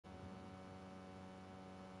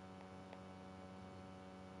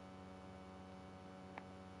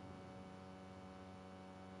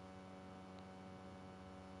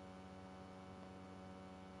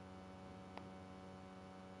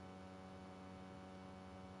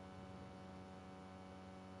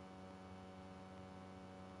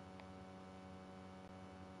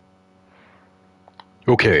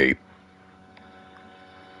Okay.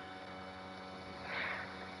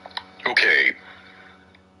 Okay.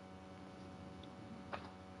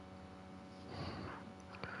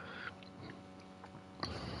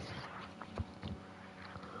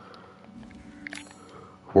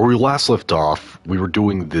 Where we last left off, we were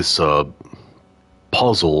doing this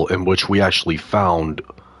puzzle in which we actually found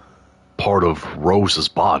part of Rose's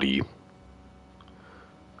body.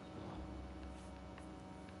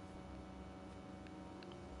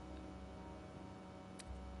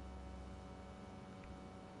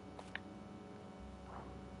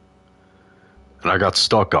 And I got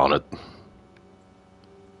stuck on it.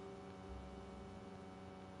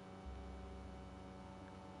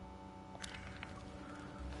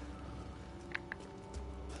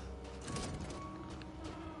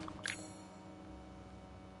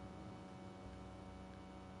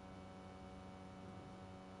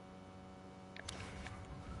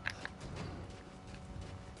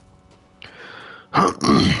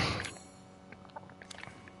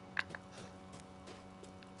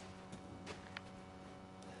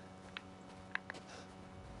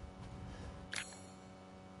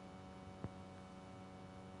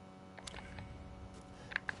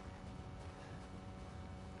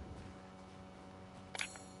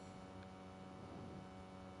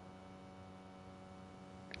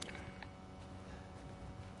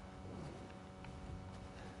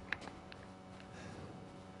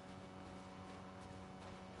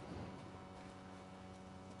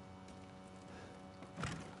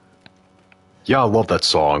 Yeah, I love that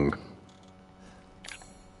song.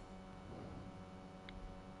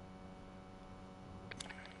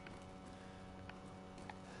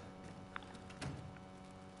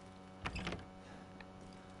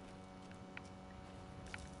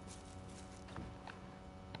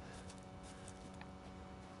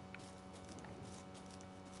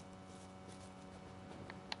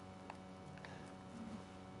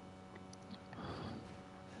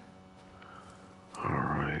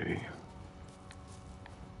 Alright.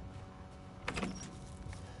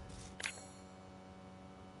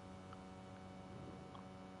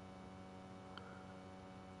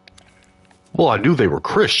 Well, I knew they were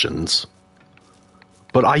Christians,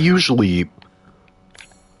 but I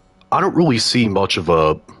don't really see much of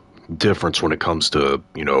a difference when it comes to,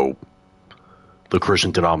 the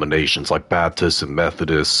Christian denominations like Baptists and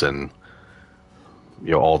Methodists and,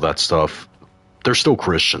 all that stuff. They're still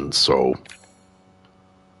Christians, so.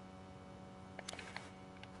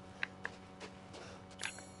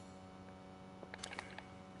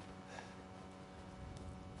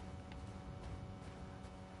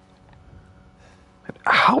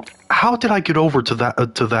 How did I get over to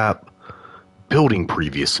that building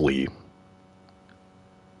previously?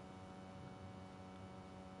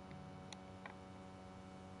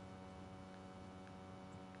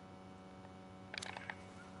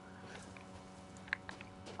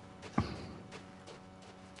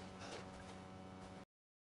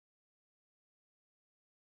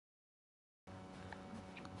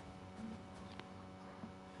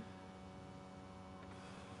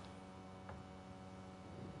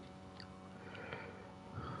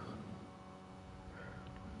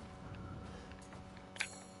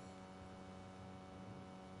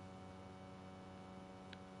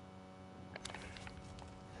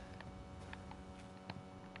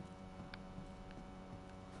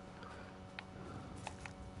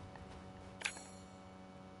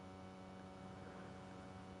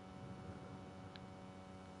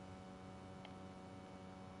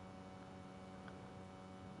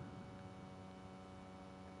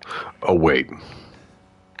 Oh wait,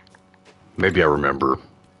 maybe I remember.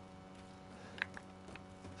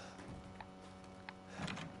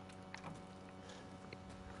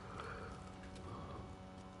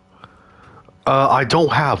 I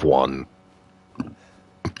don't have one.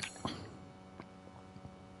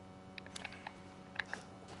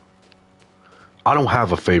 I don't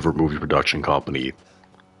have a favorite movie production company.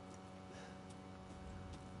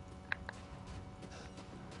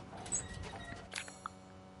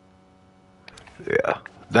 Yeah,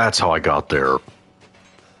 that's how I got there.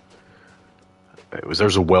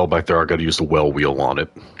 There's a well back there. I got to use the well wheel on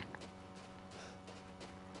it.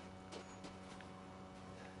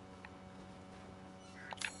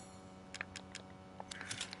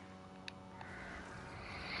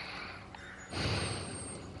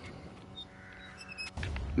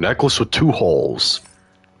 Necklace with 2 holes.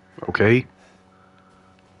 Okay.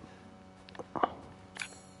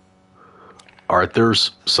 Alright,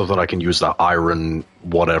 there's something I can use the iron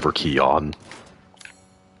whatever key on.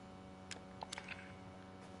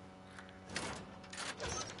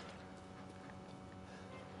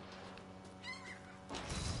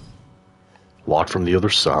 Locked from the other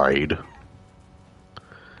side.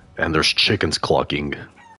 And there's chickens clucking.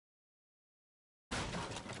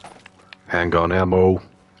 Handgun ammo.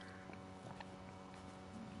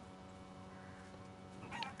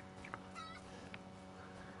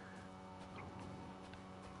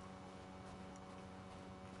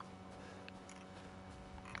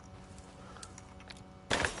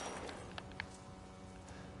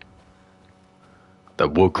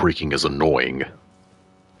 That wood creaking is annoying.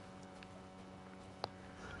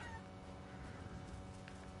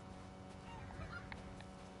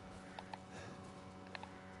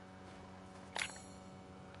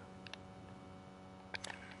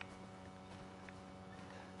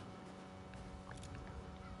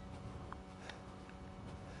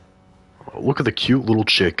 Look at the cute little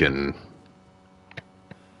chicken.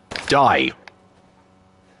 Die!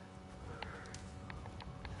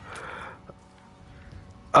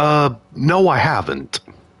 No I haven't.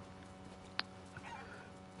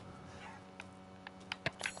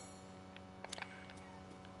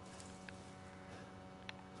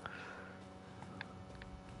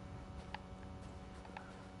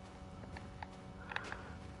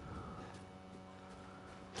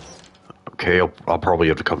 Okay, I'll probably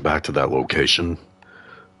have to come back to that location.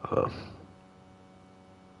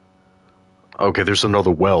 Okay, there's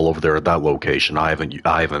another well over there at that location. I haven't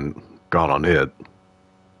gone on it.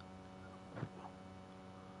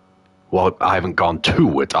 Well, I haven't gone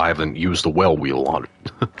to it. I haven't used the well wheel on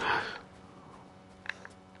it.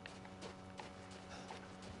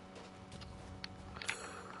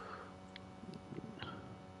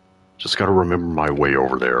 Just gotta remember my way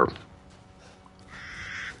over there.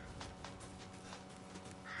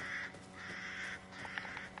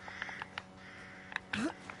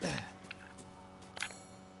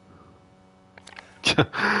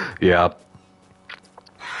 Yeah.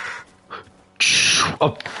 A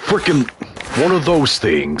freaking one of those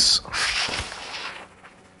things.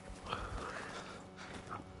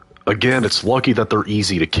 Again, it's lucky that they're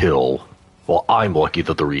easy to kill. Well, I'm lucky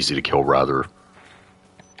that they're easy to kill, rather.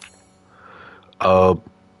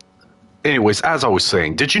 Anyways, as I was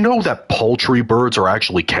saying, did you know that poultry birds are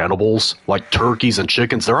actually cannibals? Like turkeys and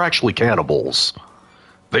chickens, they're actually cannibals.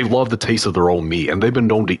 They love the taste of their own meat, and they've been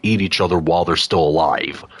known to eat each other while they're still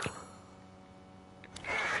alive.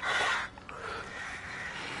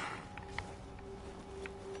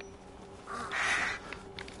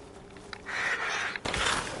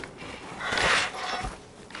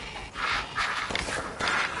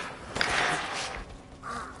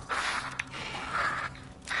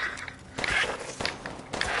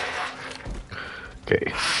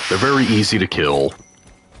 Okay, they're very easy to kill.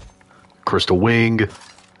 Crystal wing,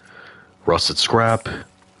 rusted scrap,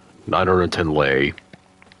 910 lay.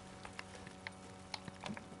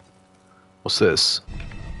 What's this?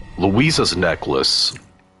 Louisa's necklace.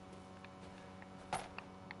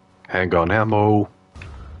 Handgun ammo.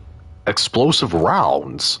 Explosive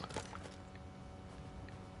rounds.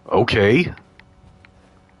 Okay.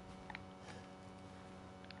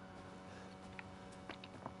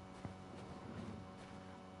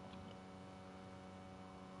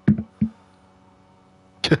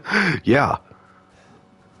 Yeah.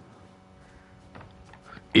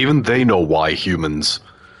 Even they know why humans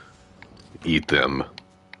eat them.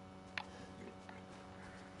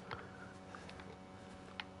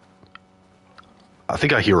 I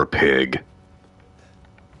think I hear a pig.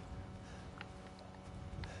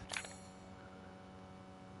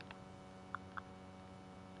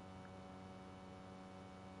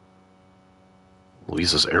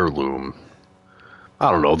 Lisa's heirloom.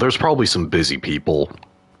 I don't know, there's probably some busy people.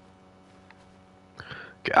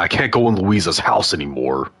 I can't go in Louisa's house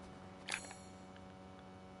anymore.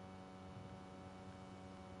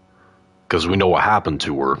 Because we know what happened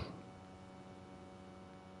to her.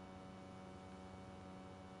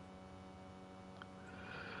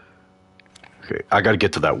 Okay, I gotta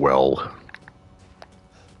get to that well.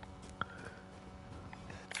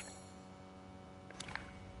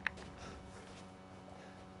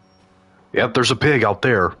 Yep, there's a pig out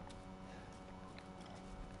there.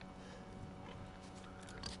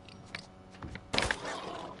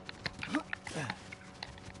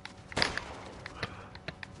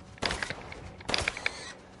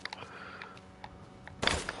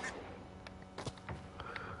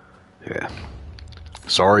 Yeah.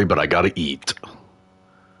 Sorry, but I gotta eat.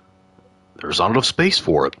 There's not enough space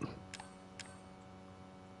for it.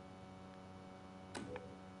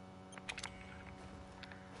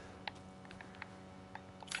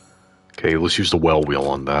 Okay, let's use the well wheel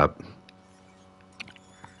on that.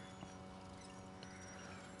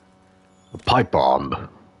 A pipe bomb.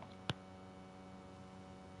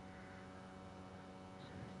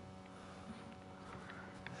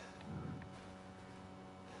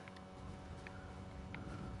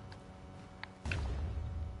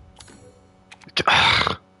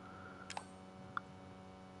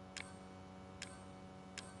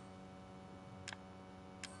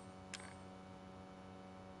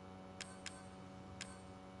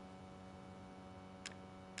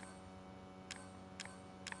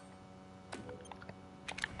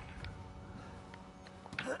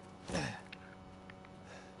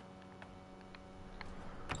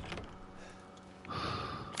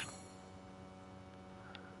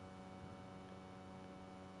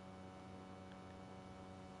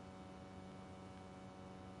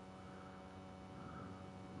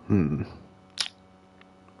 Hmm.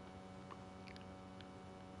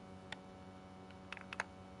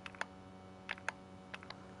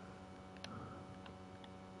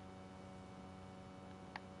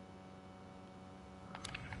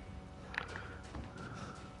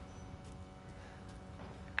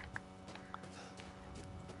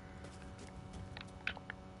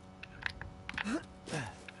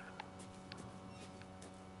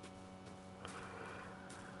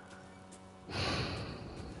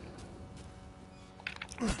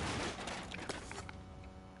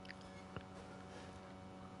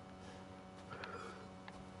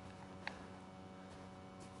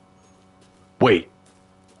 Wait,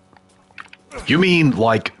 you mean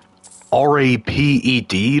like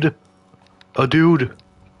RAPED'd a dude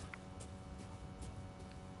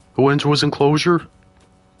who went into his enclosure?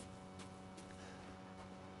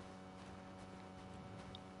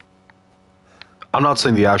 I'm not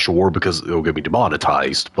saying the actual word because it'll get me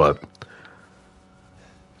demonetized, but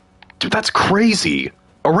dude, that's crazy.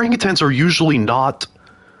 Orangutans are usually not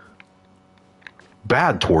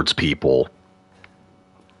bad towards people.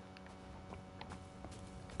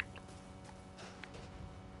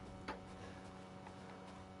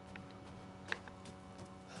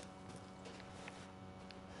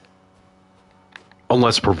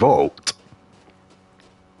 Unless provoked.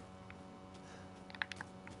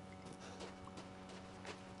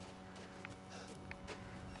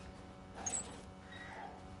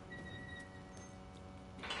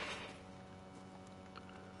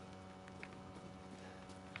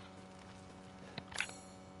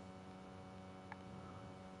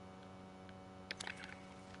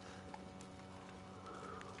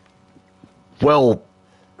 Well,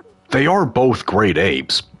 they are both great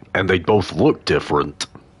apes, and they both look different.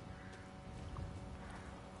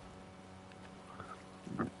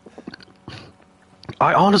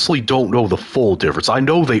 I honestly don't know the full difference. I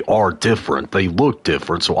know they are different. They look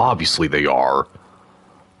different, so obviously they are.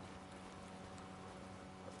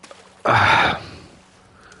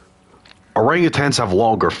 Orangutans have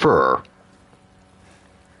longer fur.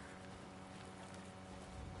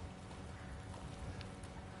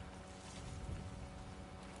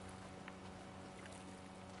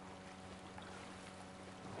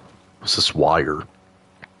 What's this wire?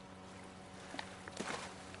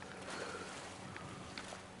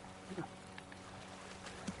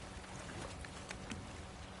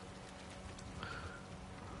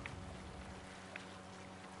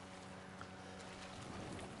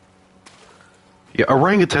 Yeah,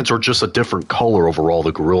 orangutans are just a different color overall,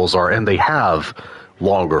 the gorillas are, and they have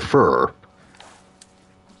longer fur.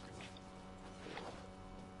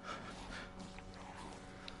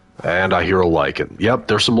 And I hear a lichen. Yep,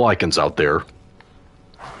 there's some lichens out there.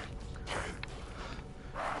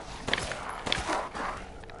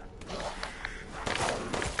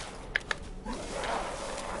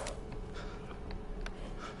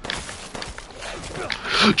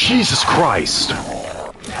 Jesus Christ!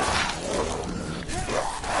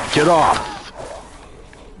 Get off!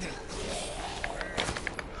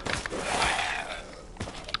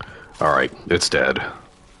 Alright, it's dead.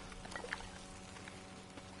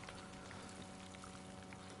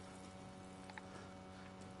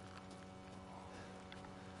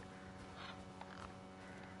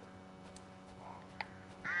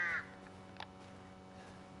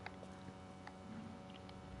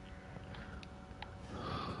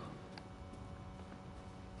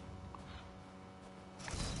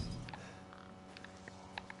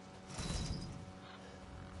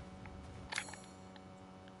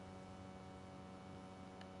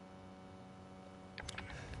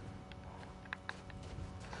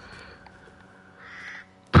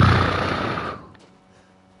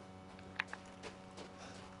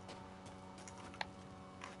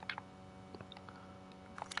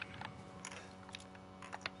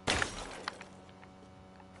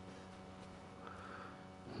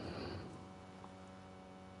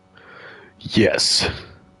 Yes.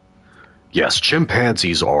 Yes,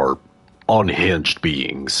 chimpanzees are unhinged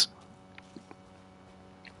beings.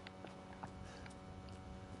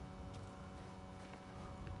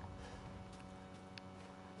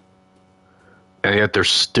 And yet there's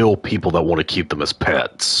still people that want to keep them as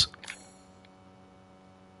pets.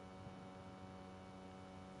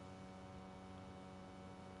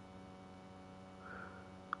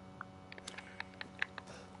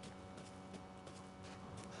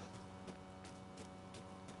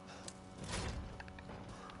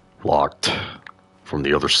 Locked from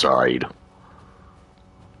the other side.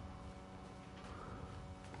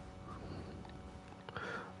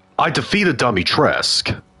 I defeated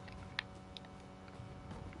Dimitrescu.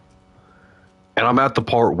 And I'm at the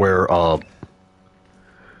part where, well,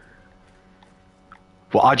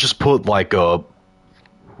 I just put, like,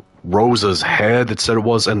 Rosa's head, it said it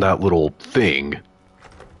was, in that little thing.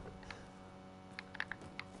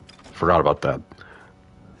 Forgot about that.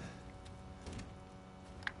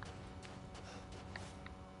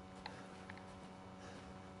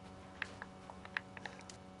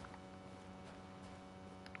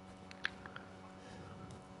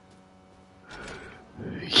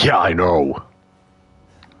 Yeah, I know.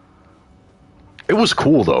 It was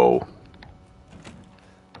cool, though.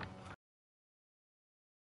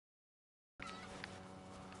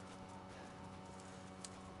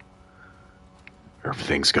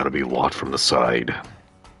 Everything's gotta be locked from the side.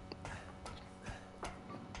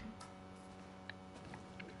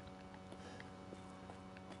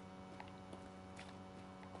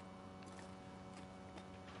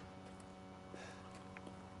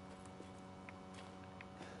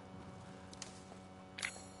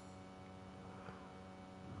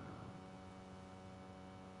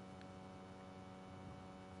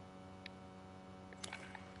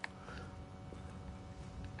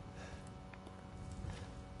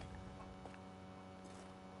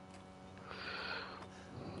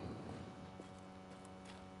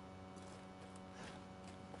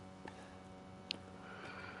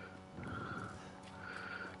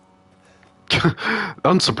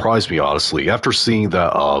 Doesn't surprise me, honestly. After seeing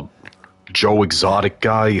that Joe Exotic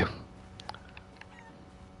guy,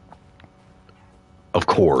 of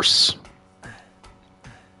course.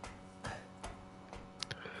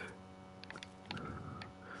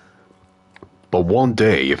 But one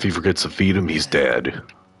day, if he forgets to feed him, he's dead.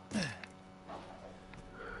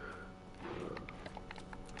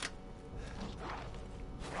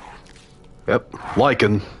 Yep,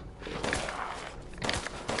 Lycan.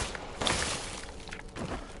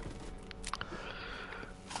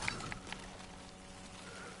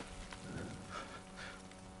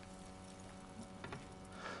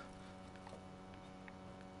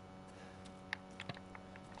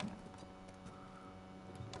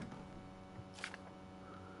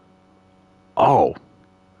 Oh,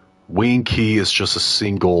 wing key is just a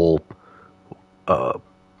single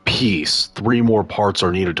piece. 3 more parts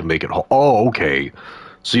are needed to make it whole. Oh, okay.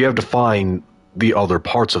 So you have to find the other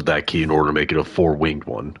parts of that key in order to make it a 4-winged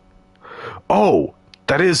one. Oh,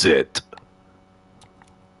 that is it.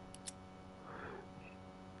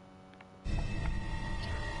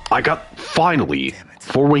 I got, finally,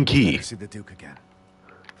 4-wing key. See the Duke again.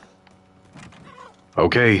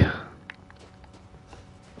 Okay.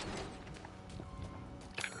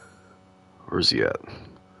 Where's he at?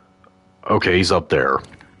 Okay, he's up there.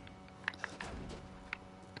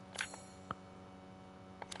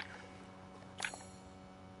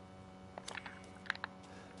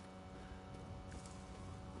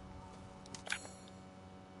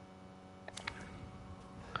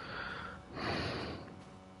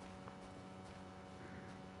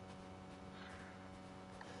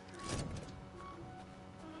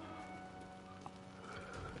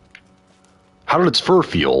 How did its fur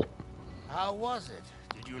feel? How was it?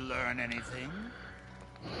 Did you learn anything?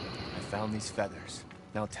 I found these feathers.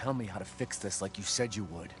 Now tell me how to fix this like you said you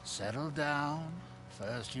would. Settle down.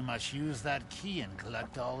 First, you must use that key and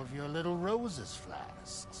collect all of your little roses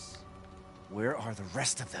flasks. Where are the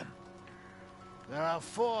rest of them? There are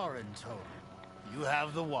 4 in total. You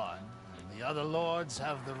have the one, and the other lords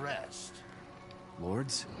have the rest.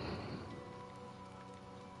 Lords?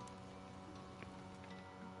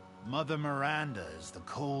 Mother Miranda is the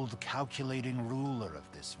cold, calculating ruler of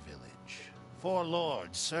this village. 4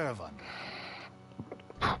 lords serve under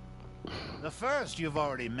her. The first you've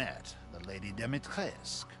already met, the Lady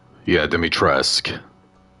Dimitrescu. Yeah, Dimitrescu.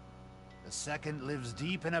 The second lives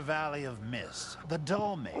deep in a valley of mist, the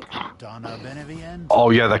doll-maker, Donna Beneviento.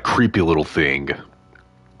 Oh yeah, that creepy little thing.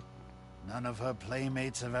 None of her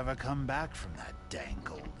playmates have ever come back from that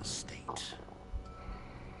dank old estate.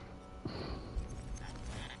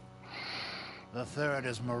 The third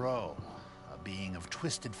is Moreau, a being of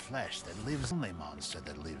twisted flesh that lives the only monster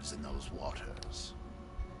that lives in those waters.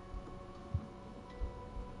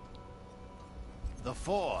 The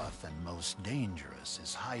fourth and most dangerous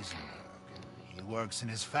is Heisenberg. He works in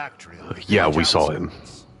his factory on the Yeah, village we saw him.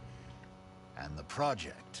 outskirts. And the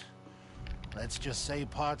project. Let's just say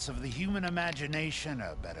parts of the human imagination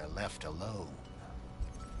are better left alone.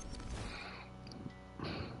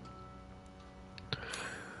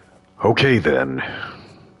 Okay, then.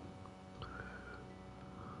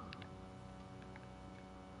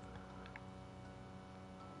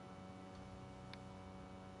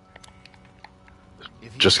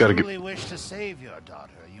 If you Just gotta truly wish to save your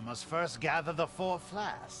daughter, you must first gather the 4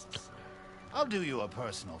 flasks. I'll do you a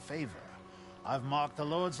personal favor. I've marked the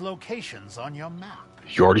Lord's locations on your map.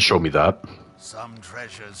 You already showed me that. Some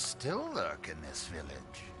treasures still lurk in this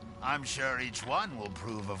village. I'm sure each one will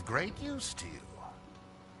prove of great use to you.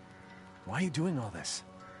 Why are you doing all this?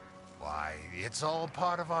 Why, it's all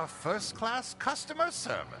part of our first-class customer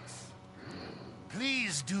service.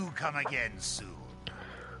 Please do come again soon.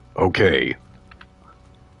 Okay.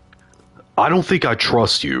 I don't think I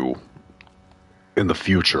trust you in the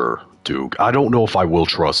future, Duke. I don't know if I will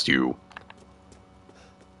trust you.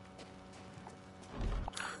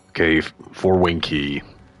 Okay, 4-wing key.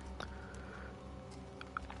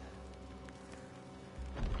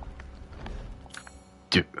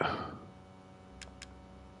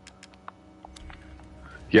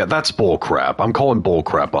 Yeah, that's bullcrap. I'm calling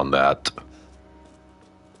bullcrap on that.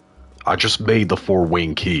 I just made the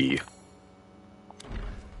 4-wing key.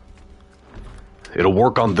 It'll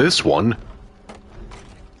work on this one.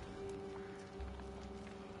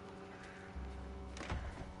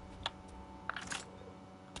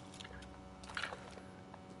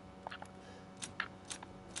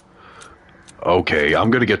 Okay,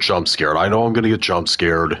 I'm gonna get jump scared. I know I'm gonna get jump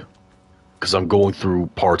scared. Because I'm going through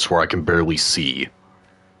parts where I can barely see.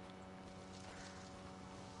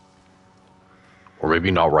 Or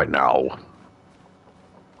maybe not right now.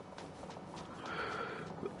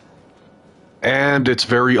 And it's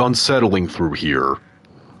very unsettling through here.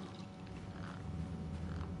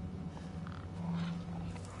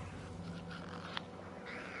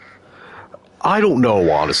 I don't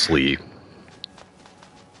know, honestly.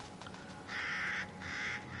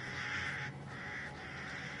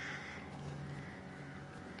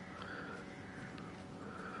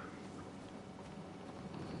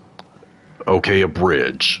 Okay, a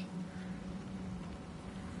bridge.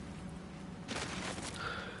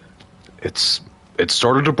 It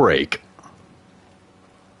started to break.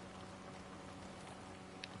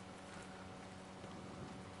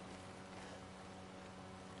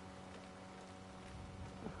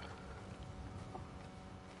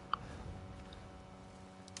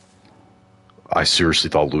 I seriously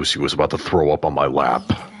thought Lucy was about to throw up on my lap.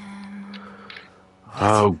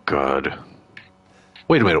 Oh, God.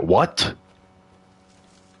 Wait a minute, what?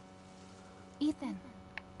 Ethan.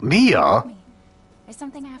 Mia? There's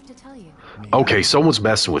something I have to tell you. Okay, someone's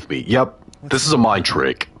messing with me. Yep, this is a mind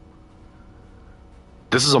trick.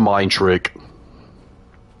 This is a mind trick.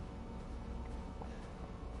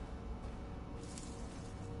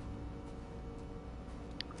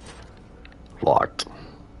 Locked.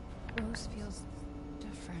 Rose feels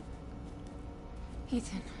different.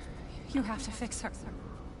 Ethan, you have to fix her.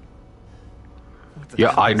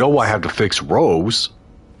 Yeah, I know I have to fix Rose.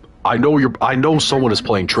 I know someone is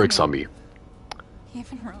playing tricks on me.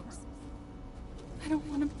 Even Rose. I don't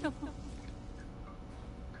want to be alone.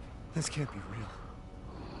 This can't be real.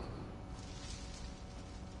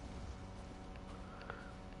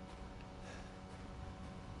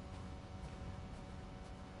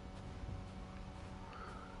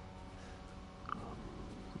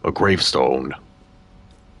 A gravestone.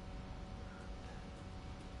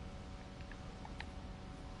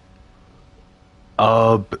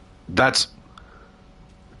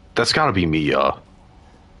 That's gotta be Mia.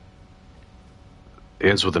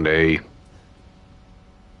 Ends with an A.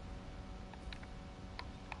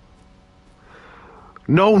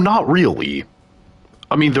 No, not really.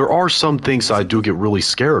 I mean, there are some things I do get really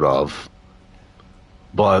scared of,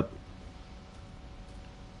 but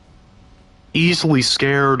easily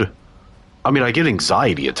scared. I mean, I get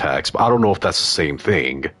anxiety attacks, but I don't know if that's the same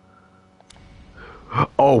thing.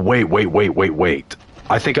 Oh, wait.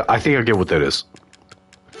 I think I get what that is.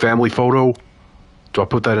 Family photo? Do I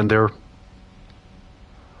put that in there?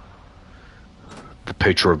 The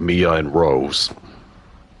picture of Mia and Rose.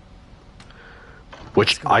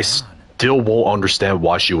 Which I still won't understand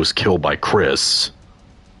why she was killed by Chris.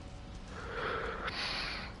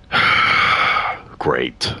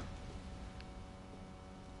 Great.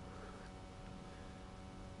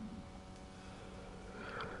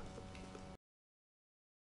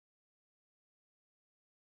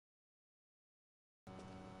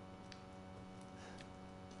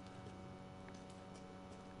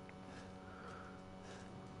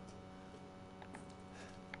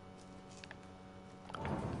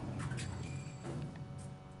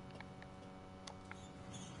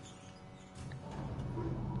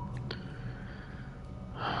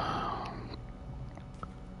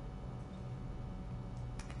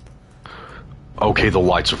 Okay, the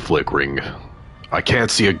lights are flickering. I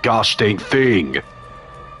can't see a gosh dang thing!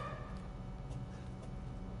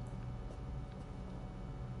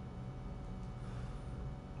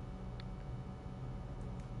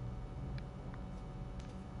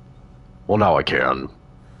 Well, now I can.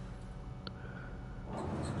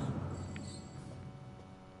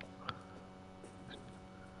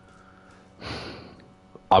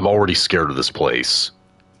 I'm already scared of this place.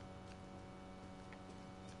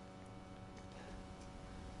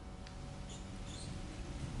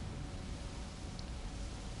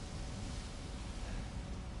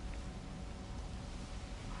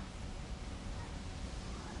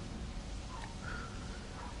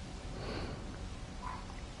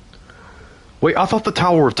 Wait, I thought the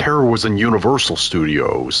Tower of Terror was in Universal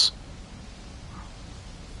Studios.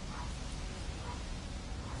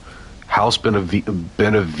 House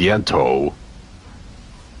Beneviento.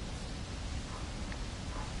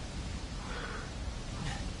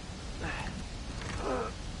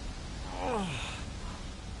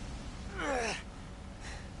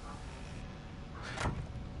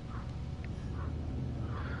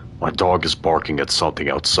 My dog is barking at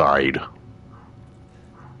something outside.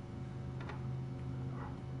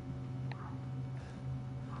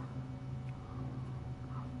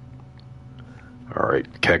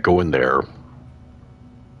 Alright, can't go in there.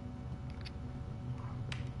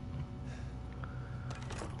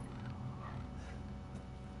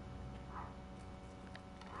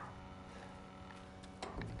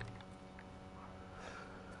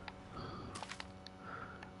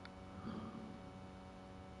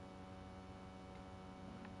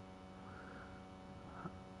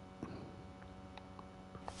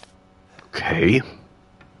 Okay.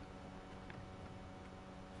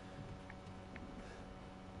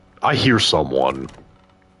 I hear someone.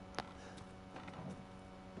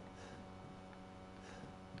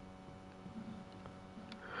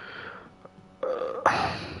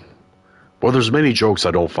 Well, there's many jokes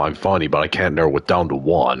I don't find funny, but I can't narrow it down to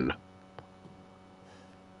one.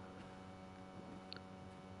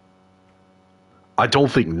 I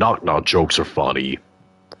don't think knock-knock jokes are funny.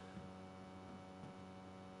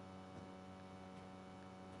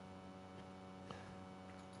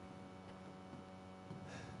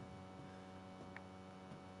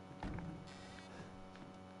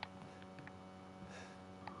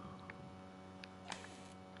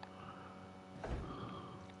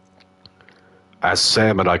 As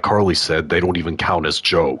Sam and iCarly said, they don't even count as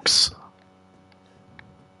jokes.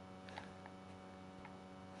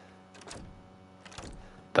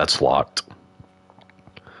 That's locked.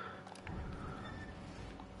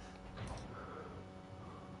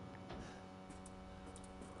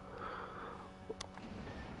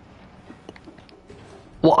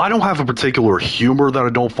 Well, I don't have a particular humor that I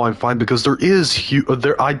don't find fine because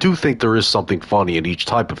I do think there is something funny in each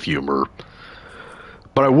type of humor.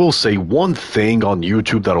 But I will say one thing on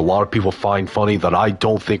YouTube that a lot of people find funny that I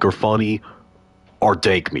don't think are funny are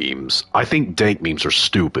dank memes. I think dank memes are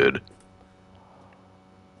stupid.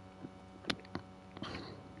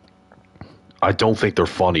 I don't think they're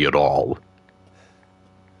funny at all.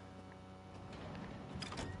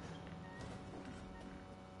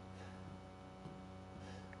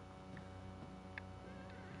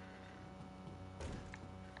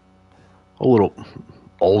 A little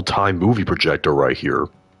old-time movie projector right here.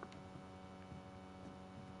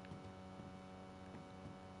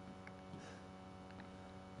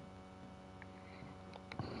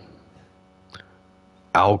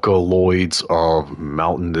 Alkaloids of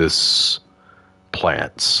mountainous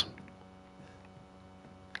plants.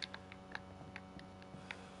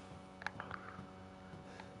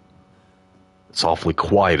 It's awfully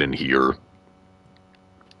quiet in here.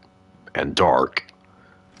 And dark.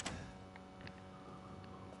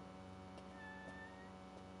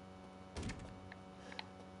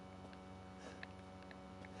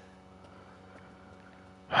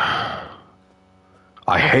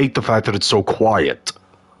 I hate the fact that it's so quiet.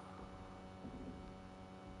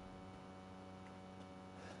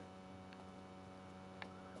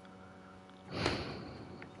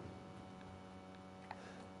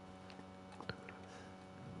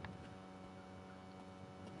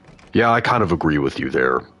 Yeah, I kind of agree with you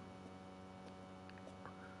there.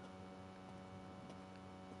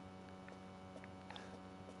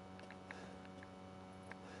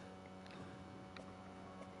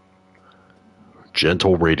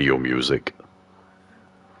 Gentle radio music.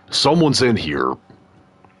 Someone's in here.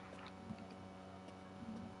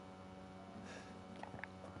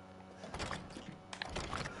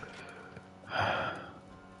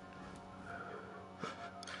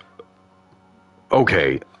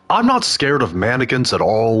 Okay, I'm not scared of mannequins at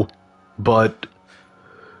all, but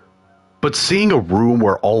But seeing a room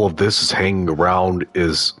where all of this is hanging around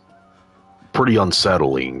is pretty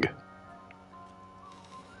unsettling.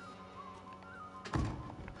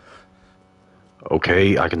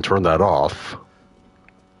 Okay, I can turn that off.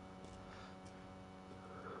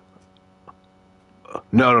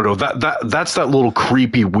 No. That's that little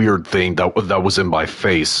creepy, weird thing that was in my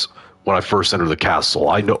face when I first entered the castle.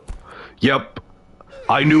 I know. Yep,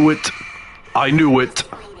 I knew it. I knew it.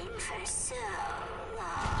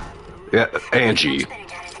 Yeah, Angie.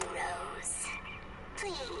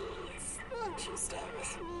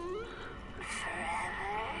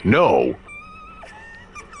 No.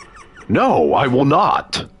 No, I will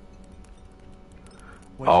not.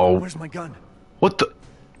 Where's my gun? What the?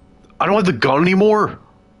 I don't have the gun anymore?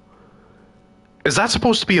 Is that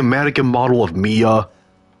supposed to be a mannequin model of Mia?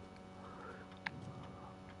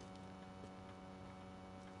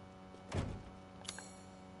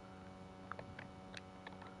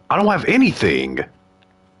 I don't have anything.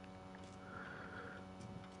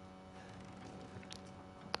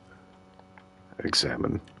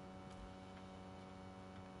 Examine.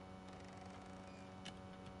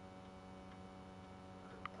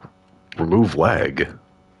 Remove leg.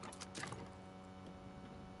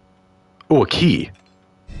 Oh, a key.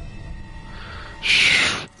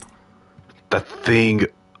 Shh. That thing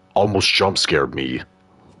almost jump scared me.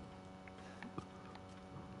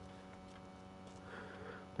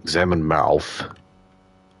 Examine mouth.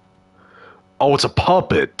 Oh, it's a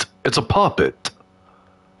puppet. It's a puppet.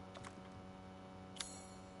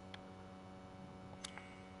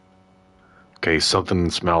 Okay, something in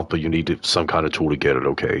its mouth, but you need some kind of tool to get it,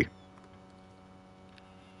 okay.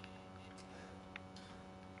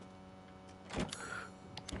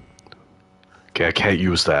 Okay, I can't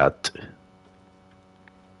use that.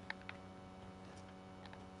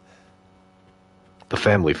 The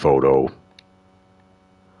family photo.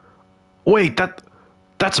 Wait,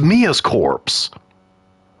 that's Mia's corpse.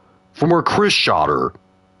 From where Chris shot her.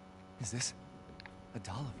 Is this a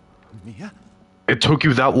doll of Mia? It took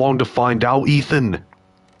you that long to find out, Ethan?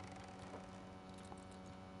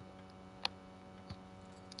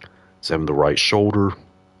 Examine the right shoulder.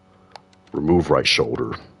 Remove right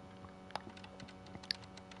shoulder.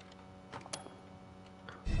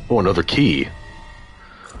 Oh, another key.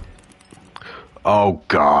 Oh,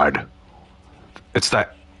 God. It's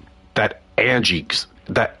that Angie skank.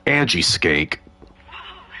 That's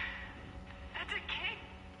a kid.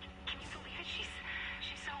 Can you believe it?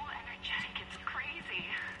 She's so energetic. It's crazy.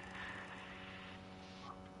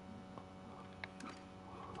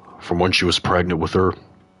 From when she was pregnant with her.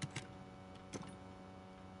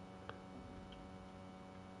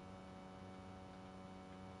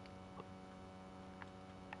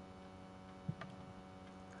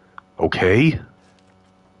 Okay.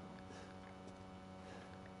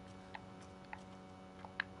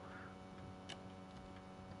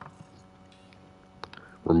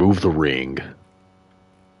 Remove the ring.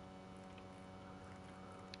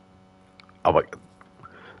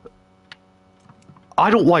 I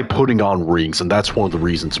don't like putting on rings, and that's one of the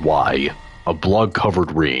reasons why. A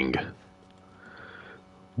blood-covered ring.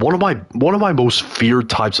 One of my most feared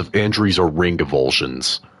types of injuries are ring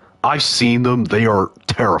avulsions. I've seen them, they are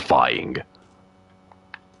terrifying.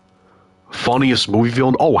 Funniest movie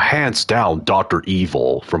villain? Oh, hands down, Dr.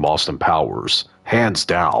 Evil from Austin Powers. Hands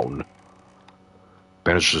down.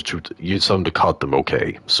 Bandages to use something to cut them,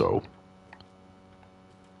 okay, so.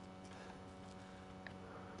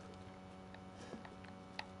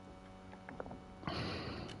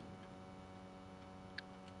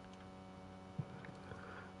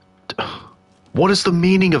 What is the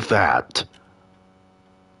meaning of that?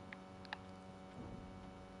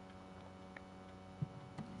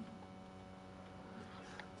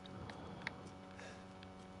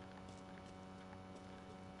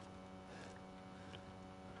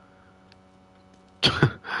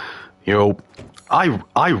 You know,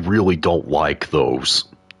 I really don't like those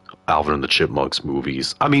Alvin and the Chipmunks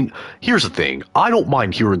movies. I mean, here's the thing. I don't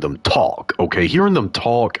mind hearing them talk, okay? Hearing them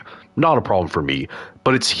talk, not a problem for me.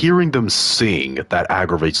 But it's hearing them sing that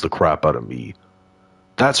aggravates the crap out of me.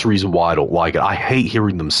 That's the reason why I don't like it. I hate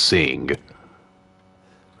hearing them sing.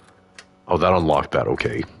 Oh, that unlocked that,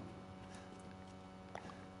 okay.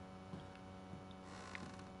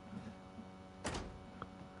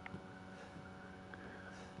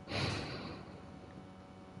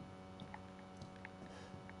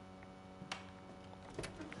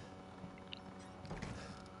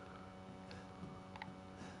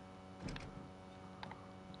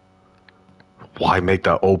 Why make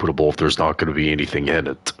that openable if there's not going to be anything in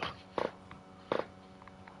it?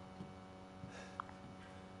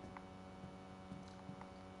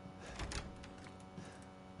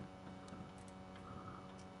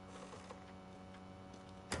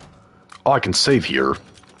 Oh, I can save here.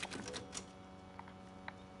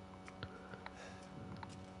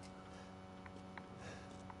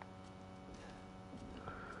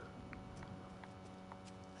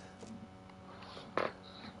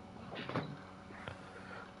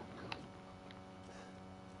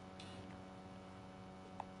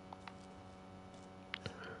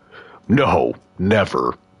 No,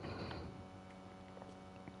 never.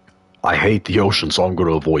 I hate the ocean, so I'm going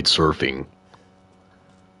to avoid surfing.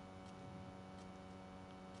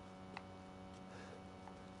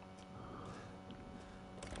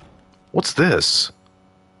 What's this?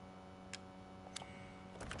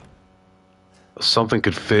 Something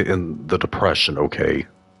could fit in the depression, okay.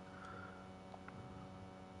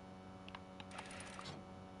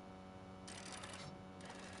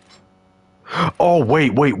 Oh,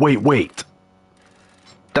 wait.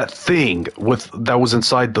 That thing that was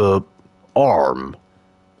inside the arm.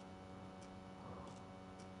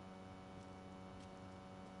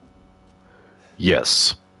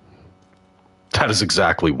 Yes. That is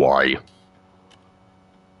exactly why.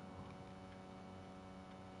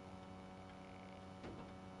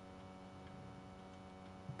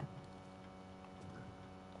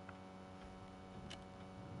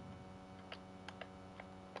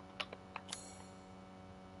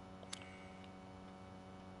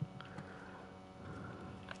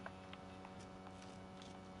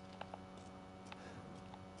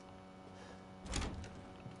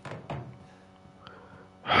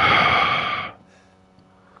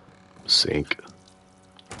 Sink.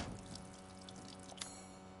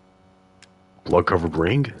 Blood-covered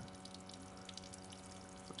ring?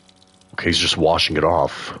 Okay, he's just washing it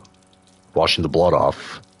off. Washing the blood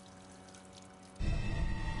off.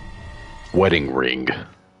 Wedding ring.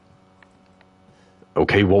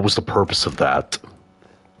 Okay, what was the purpose of that?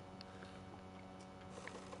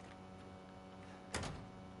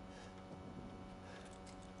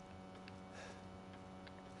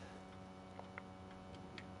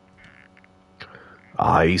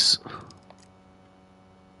 Eyes.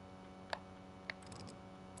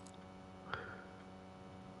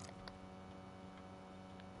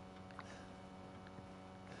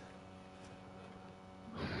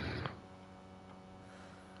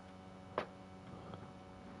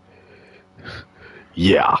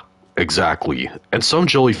 Yeah, exactly. And some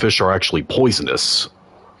jellyfish are actually poisonous.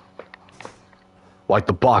 Like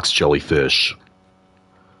the box jellyfish.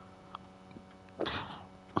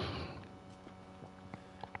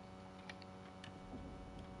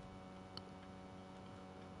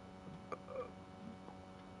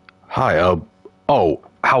 Hi, oh,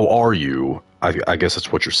 how are you? I guess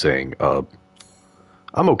that's what you're saying.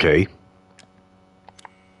 I'm okay.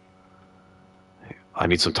 I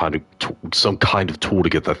need some time some kind of tool to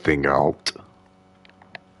get that thing out.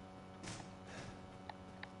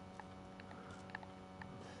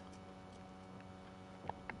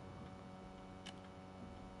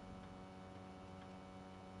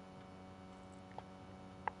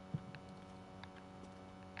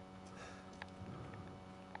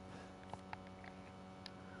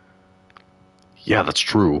 Yeah, that's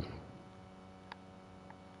true.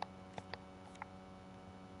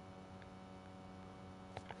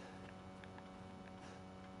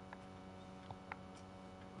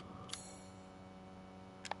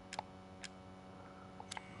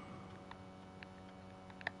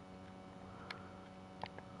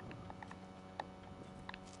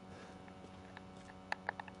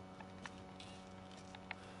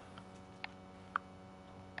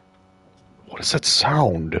 What is that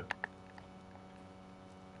sound?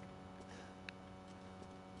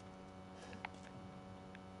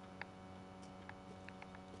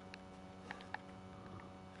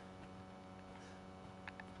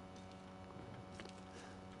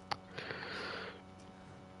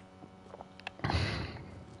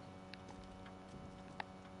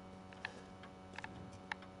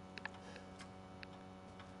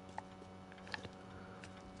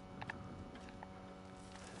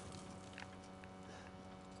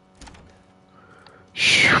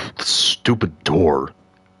 Phew, the stupid door.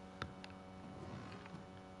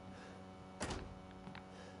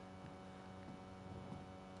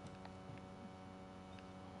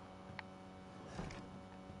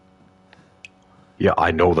 Yeah,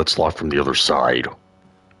 I know that's locked from the other side.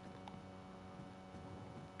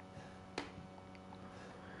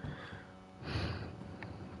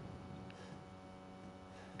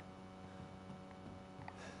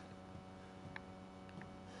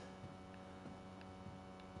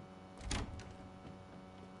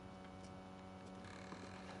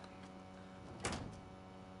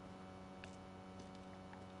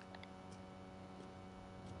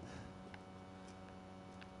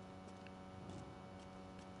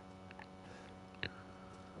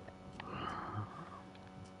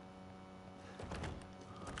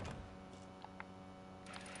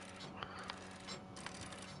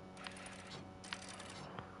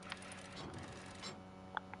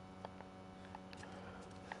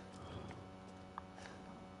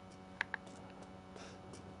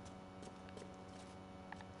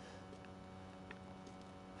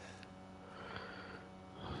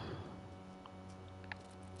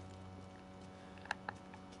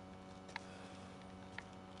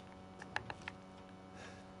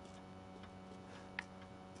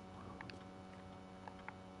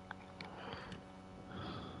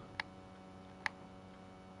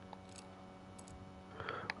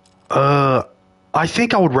 I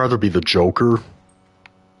think I would rather be the Joker.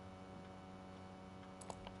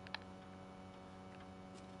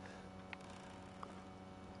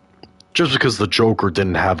 Just because the Joker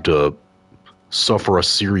didn't have to suffer a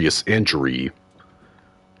serious injury,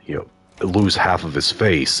 lose half of his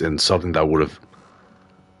face, and something that would have,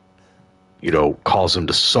 caused him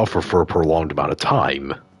to suffer for a prolonged amount of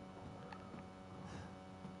time.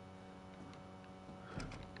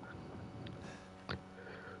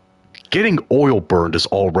 Getting oil burned is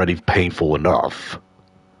already painful enough.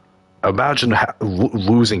 Imagine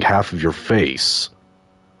losing half of your face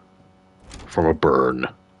from a burn.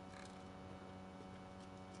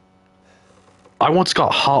 I once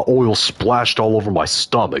got hot oil splashed all over my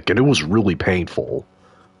stomach, and it was really painful.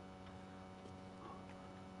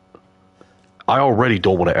 I already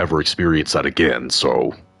don't want to ever experience that again,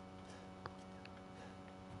 so...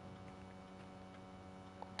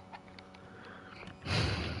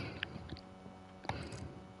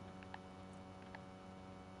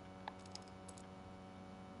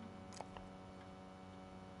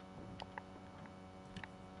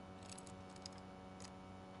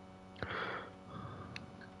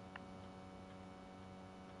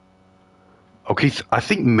 Okay, I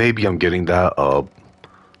think maybe I'm getting that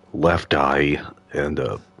left eye, and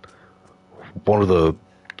one of the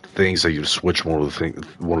things that you switch one of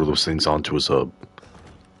those things onto is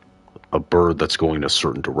a bird that's going in a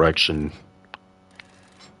certain direction.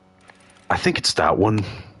 I think it's that one.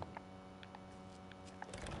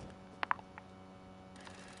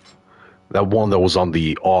 That one that was on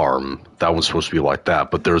the arm, that one's supposed to be like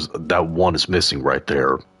that, but that one is missing right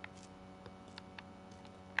there.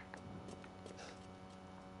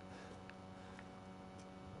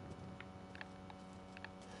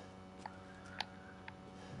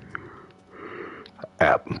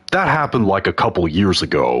 That happened like a couple years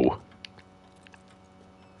ago.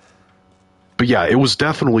 But yeah, it was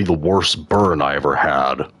definitely the worst burn I ever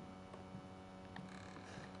had.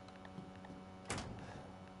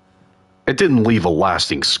 It didn't leave a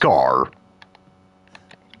lasting scar.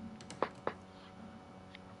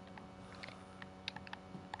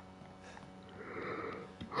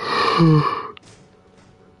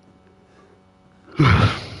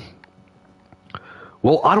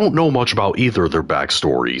 Well, I don't know much about either of their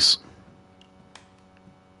backstories.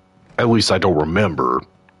 At least I don't remember.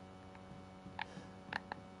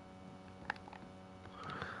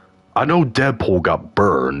 I know Deadpool got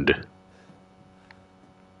burned.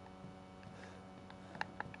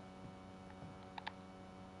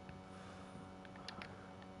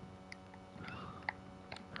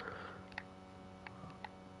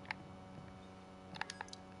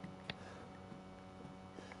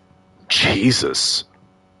 Jesus.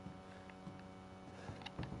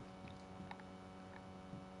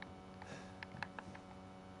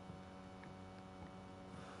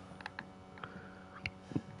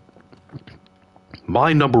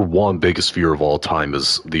 My number one biggest fear of all time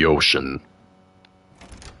is the ocean.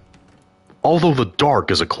 Although the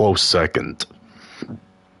dark is a close second.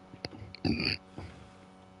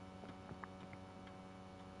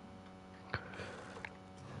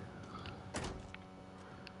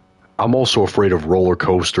 I'm also afraid of roller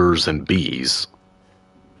coasters and bees.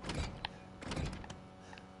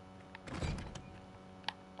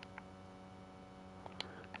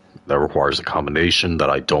 That requires a combination that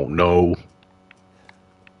I don't know.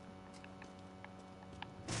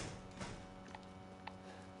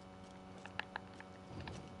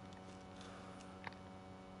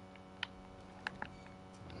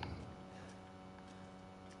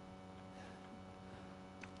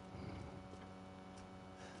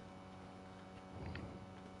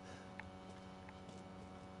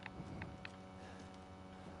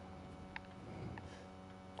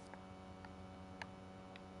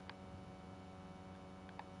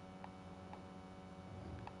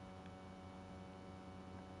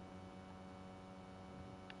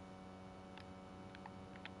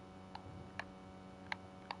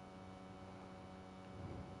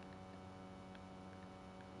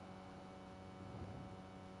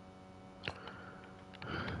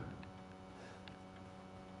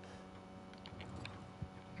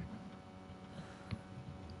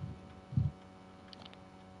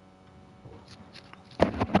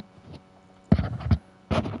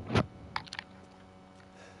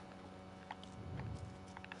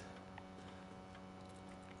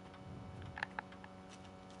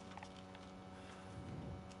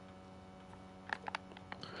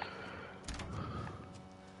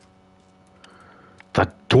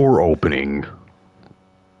 That door opening,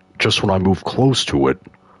 just when I move close to it,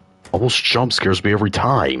 almost jump scares me every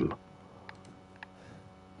time.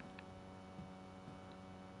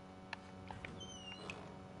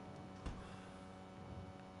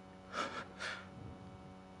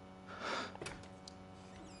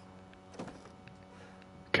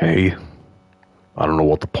 Okay. I don't know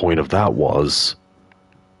what the point of that was.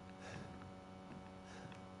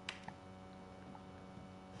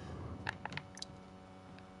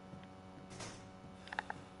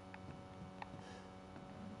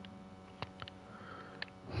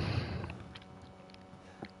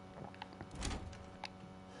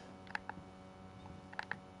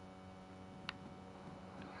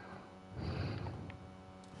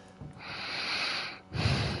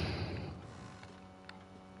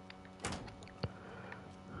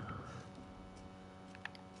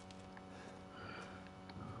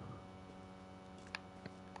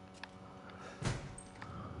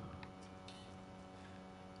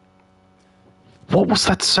 What was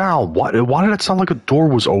that sound? Why did it sound like a door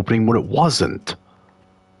was opening when it wasn't?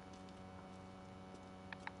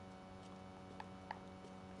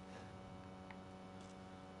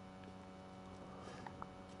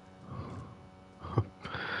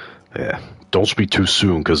 Yeah, don't speak too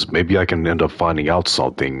soon, because maybe I can end up finding out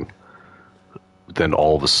something. Then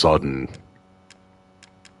all of a sudden...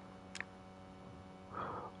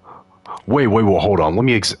 Wait, hold on. Let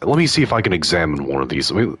me see if I can examine one of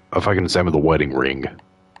these. If I can examine the wedding ring.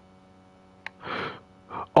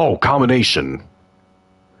 Oh, combination.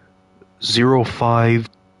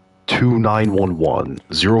 052911,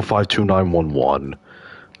 052911,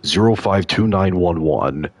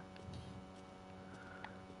 052911,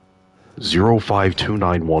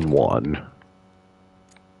 052911.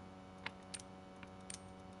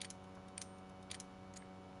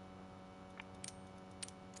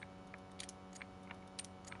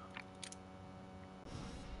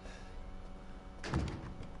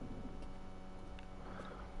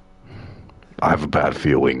 I have a bad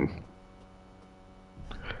feeling.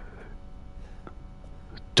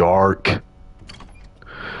 Dark.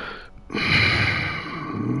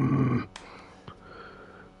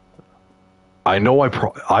 I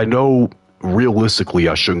know realistically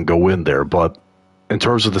I shouldn't go in there, but in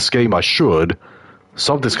terms of this game I should.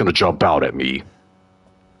 Something's gonna jump out at me.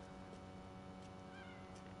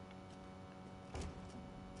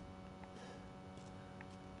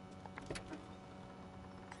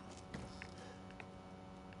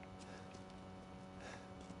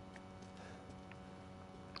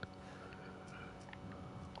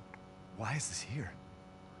 Why is this here?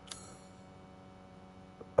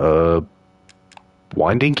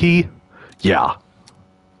 Winding key? Yeah.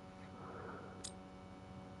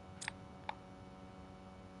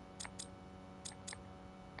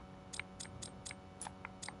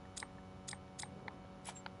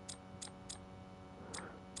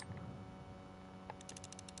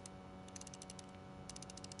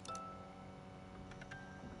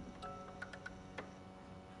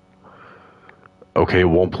 Okay, it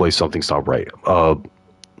won't play Something's Not Right.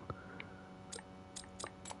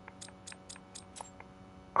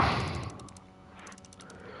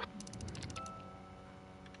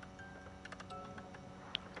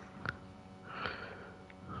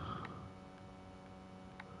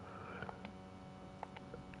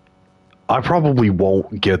 I probably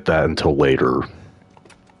won't get that until later.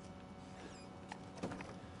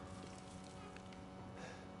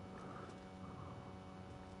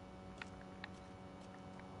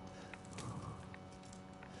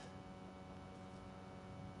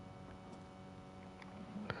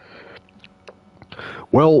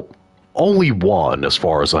 Well, only one, as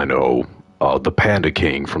far as I know. The Panda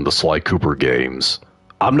King from the Sly Cooper games.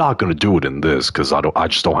 I'm not gonna do it in this because I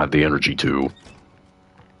just don't have the energy to.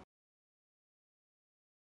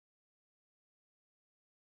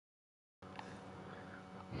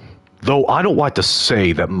 Though I don't like to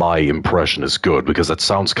say that my impression is good because that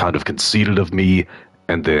sounds kind of conceited of me.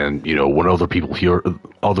 And then, you know, when other people hear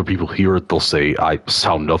it, they'll say I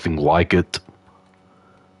sound nothing like it.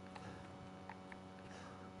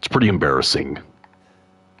 It's pretty embarrassing.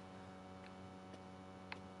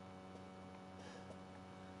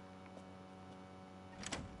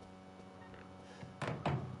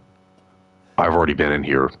 I've already been in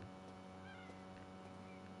here.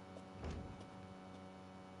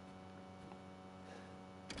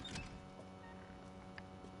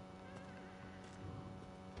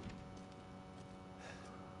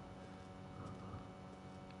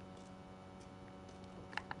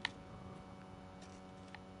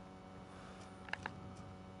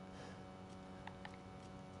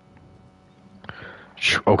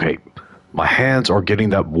 Okay, my hands are getting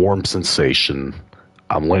that warm sensation.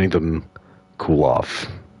 I'm letting them cool off.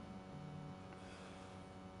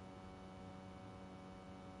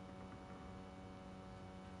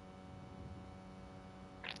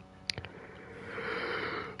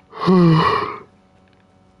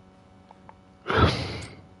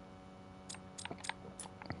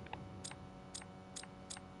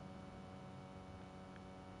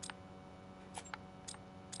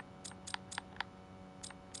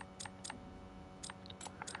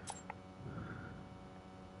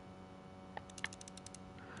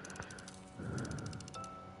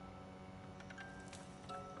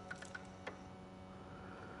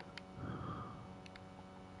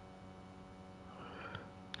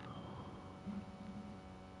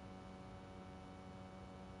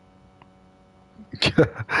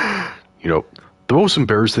 You know, the most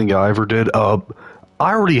embarrassing thing I ever did, I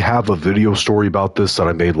already have a video story about this that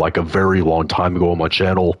I made like a very long time ago on my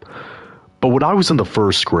channel. But when I was in the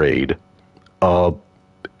first grade,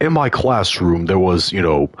 in my classroom, there was,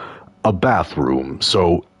 a bathroom.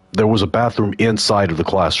 So there was a bathroom inside of the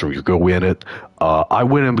classroom. You go in it. I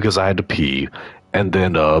went in because I had to pee. And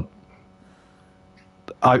then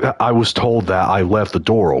I was told that I left the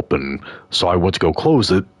door open. So I went to go close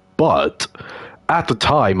it. But at the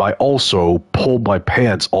time, I also pulled my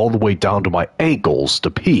pants all the way down to my ankles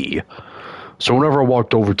to pee. So whenever I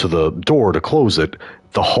walked over to the door to close it,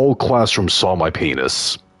 the whole classroom saw my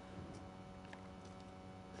penis.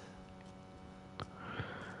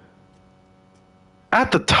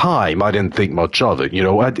 At the time, I didn't think much of it.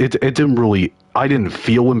 It didn't really, I didn't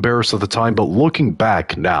feel embarrassed at the time, but looking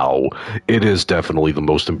back now, it is definitely the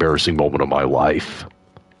most embarrassing moment of my life.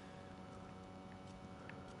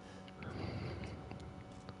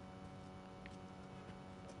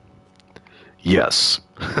 Yes,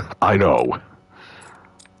 I know.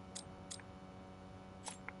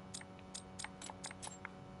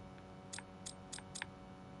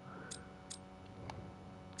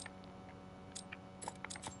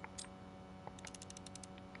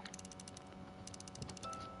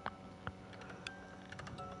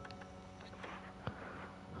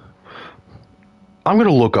 I'm going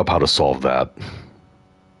to look up how to solve that.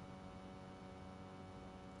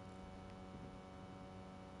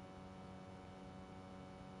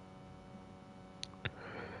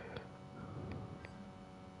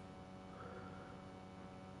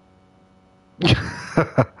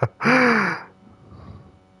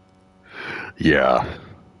 Yeah.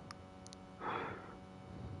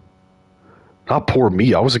 Not poor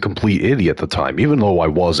me, I was a complete idiot at the time, even though I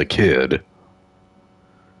was a kid.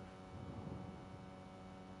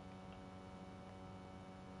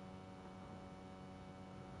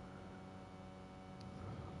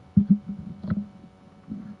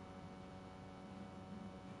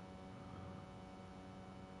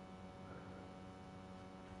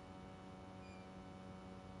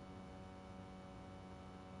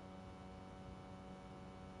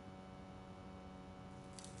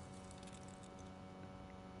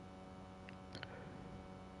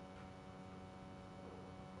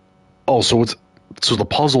 Oh, so the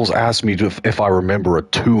puzzles asked me if I remember a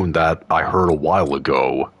tune that I heard a while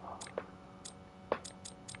ago.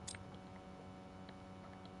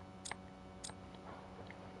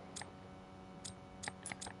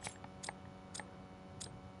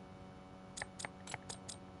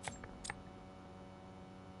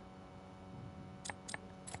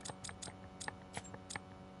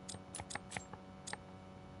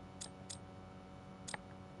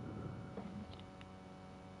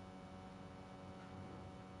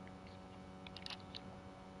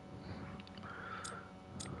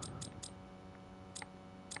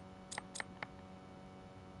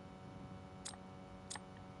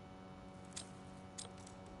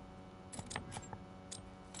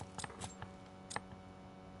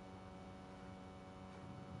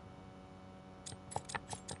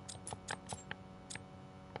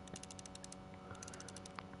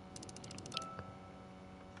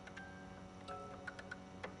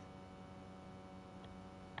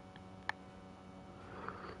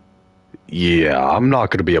 Yeah, I'm not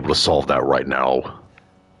going to be able to solve that right now.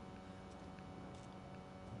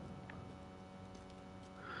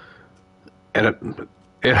 And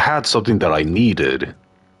it had something that I needed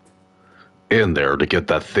in there to get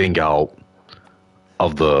that thing out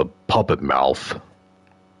of the puppet mouth.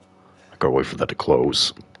 I gotta wait for that to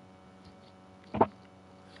close.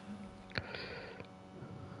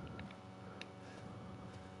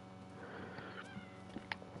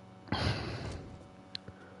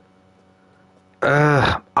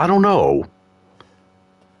 I don't know.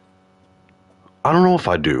 I don't know if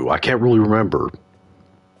I do. I can't really remember.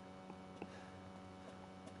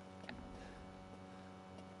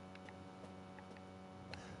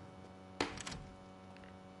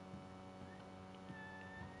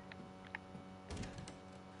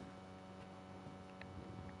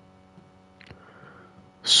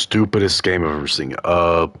 Stupidest game I've ever seen.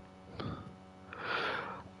 I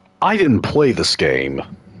didn't play this game,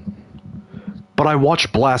 but I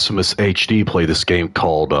watched Blasphemous HD play this game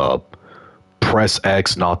called Press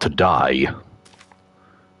X Not to Die.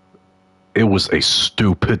 It was a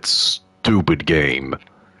stupid, stupid game.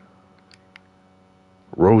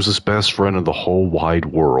 Rose's best friend in the whole wide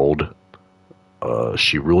world.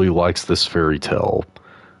 She really likes this fairy tale.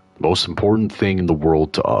 Most important thing in the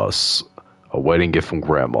world to us. A wedding gift from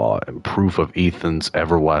Grandma and proof of Ethan's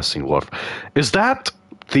everlasting love. Is that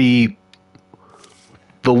the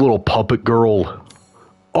little puppet girl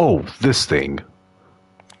Oh, this thing.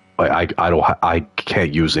 I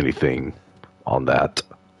can't use anything on that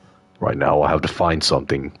right now. I'll have to find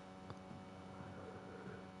something.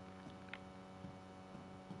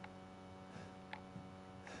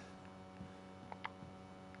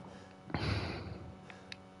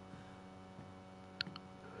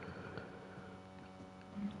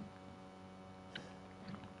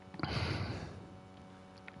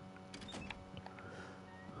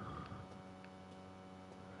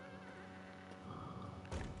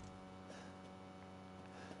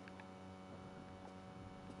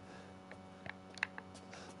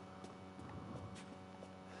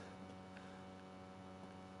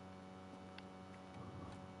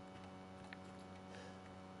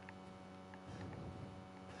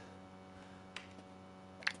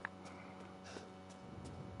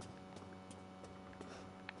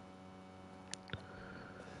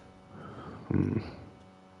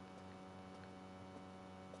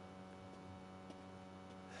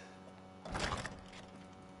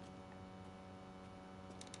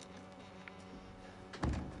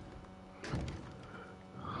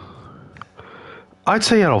 I'd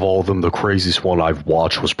say out of all of them, the craziest one I've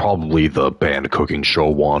watched was probably the band cooking show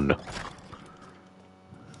one.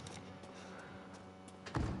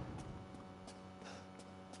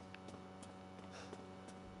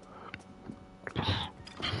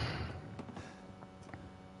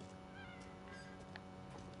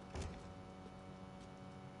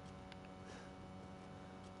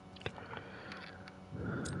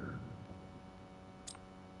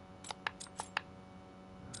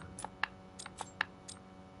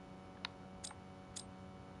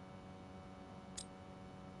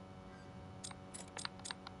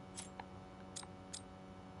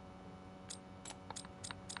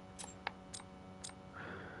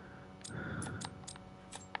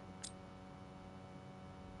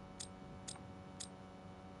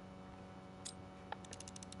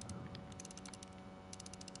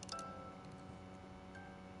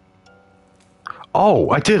 Oh,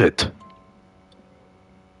 I did it!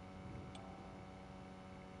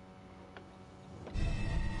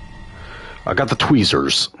 I got the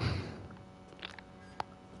tweezers.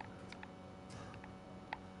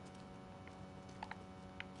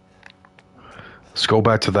 Let's go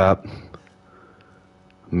back to that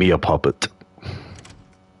Mia puppet.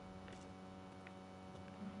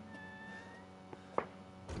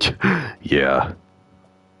 Yeah.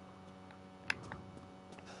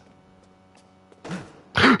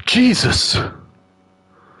 Jesus!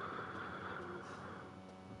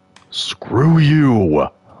 Screw you!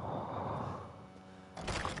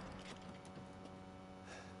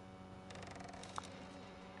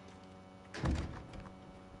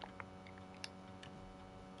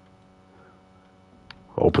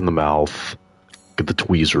 Open the mouth. Get the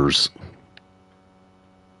tweezers.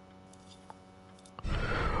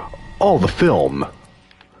 Oh, the film.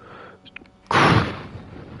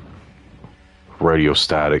 Radio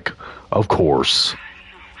static. Of course.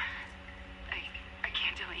 I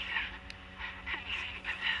can't do anything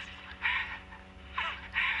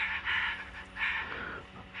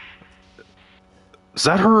but this. Is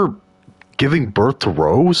that her giving birth to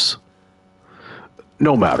Rose?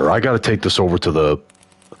 No matter. I gotta take this over to the...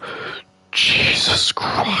 Jesus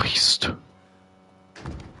Christ.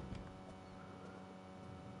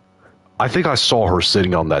 I think I saw her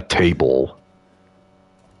sitting on that table.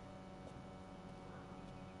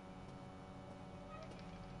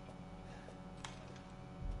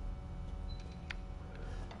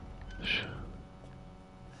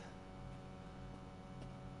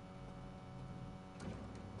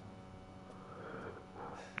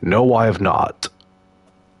 No, I have not.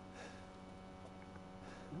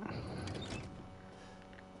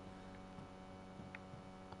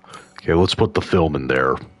 Okay, let's put the film in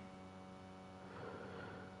there.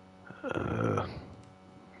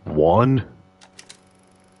 One.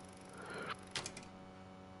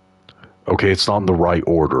 Okay, it's not in the right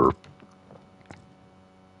order.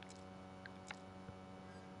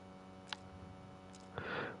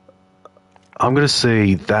 I'm gonna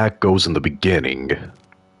say that goes in the beginning.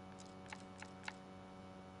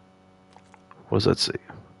 What does that say?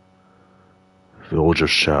 Village of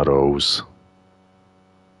Shadows.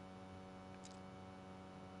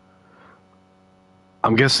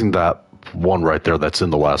 I'm guessing that one right there that's in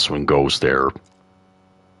the last one goes there.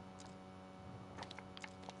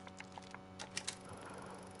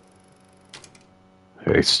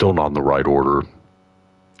 Hey, it's still not in the right order.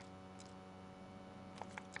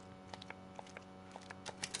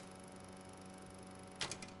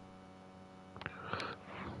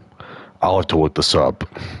 I'll have to look this up.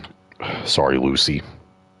 Sorry, Lucy.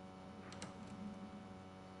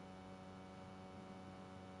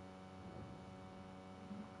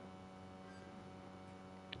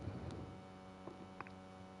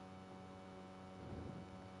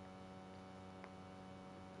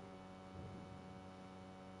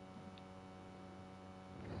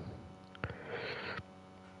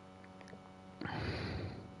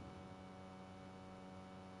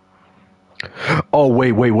 Oh wait.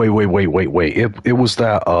 It was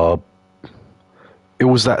that it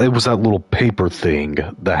was that little paper thing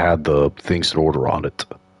that had the things in order on it.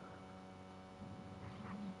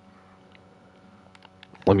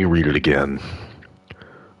 Let me read it again.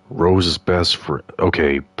 Rose's best friend.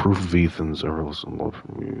 Okay, proof of Ethan's everlasting love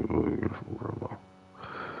for me.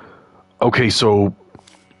 Okay, so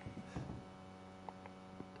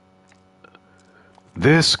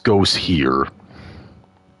this goes here.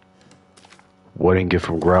 Wedding gift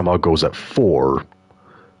from Grandma goes at 4.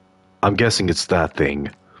 I'm guessing it's that thing.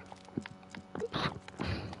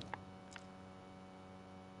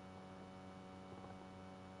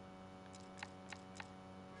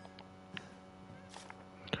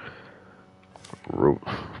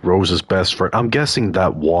 Rose's best friend. I'm guessing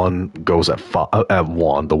that one goes at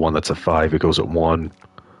 1. The one that's at 5, it goes at 1.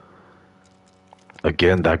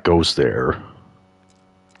 Again, that goes there.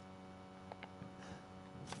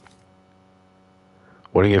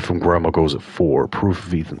 Wedding gift from Grandma goes at 4. Proof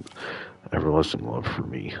of Ethan. Everlasting love for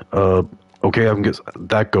me. Okay, I'm guess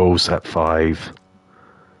that goes at 5.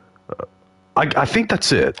 I think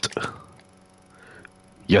that's it.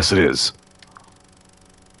 Yes, it is.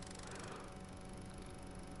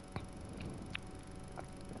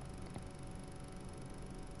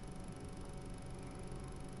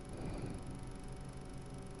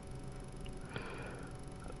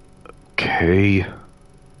 Okay.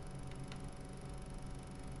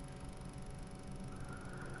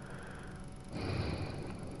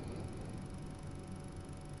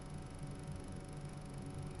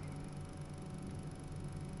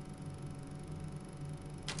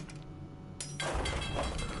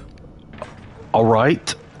 All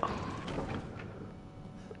right.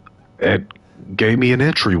 It gave me an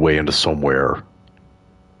entryway into somewhere.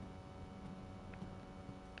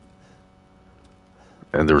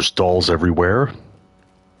 And there's dolls everywhere.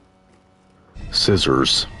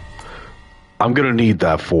 Scissors. I'm gonna need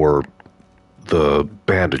that for the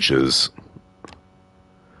bandages.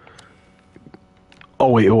 Oh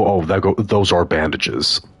wait, those are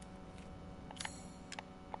bandages.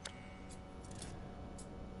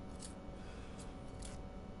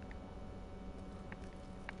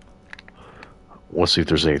 Let's see if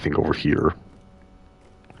there's anything over here.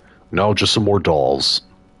 No, just some more dolls.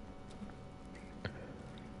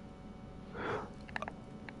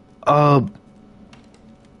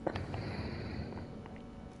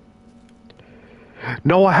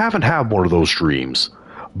 No, I haven't had one of those dreams.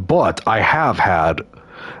 But I have had...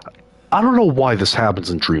 I don't know why this happens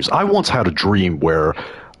in dreams. I once had a dream where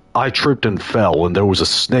I tripped and fell and there was a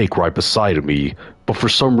snake right beside me, but for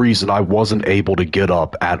some reason I wasn't able to get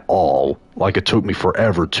up at all. Like it took me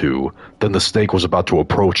forever to. Then the snake was about to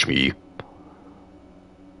approach me.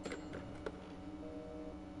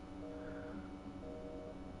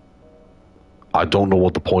 I don't know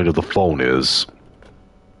what the point of the phone is.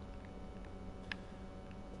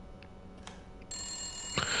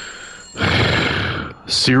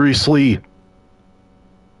 Seriously?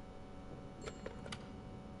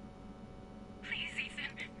 Please, Ethan,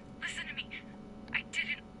 listen to me. I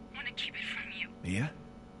didn't want to keep it from you. Mia?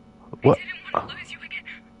 What? I didn't want to lose you again.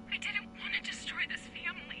 I didn't want to destroy this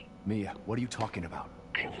family. Mia, what are you talking about?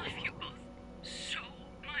 I love you both so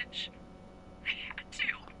much. I had to.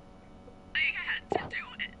 I had to do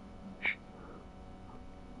it.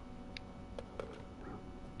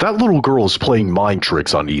 That little girl is playing mind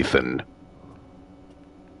tricks on Ethan.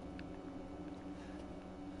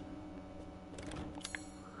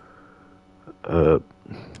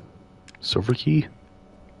 Silver key?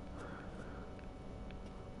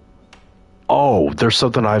 Oh, there's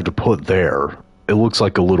something I have to put there. It looks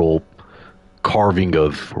like a little carving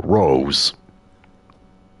of Rose.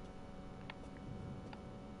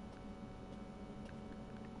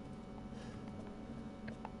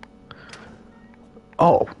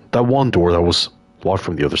 Oh, that one door that was locked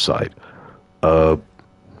from the other side.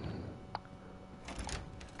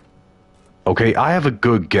 Okay, I have a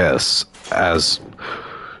good guess as...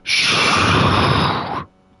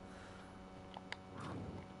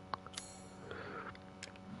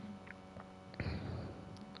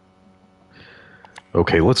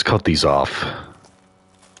 Okay, let's cut these off.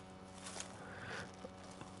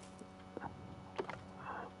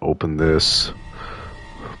 Open this.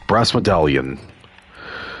 Brass medallion.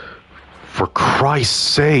 For Christ's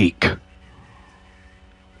sake!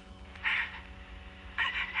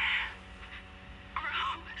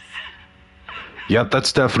 Yeah,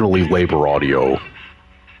 that's definitely labor audio.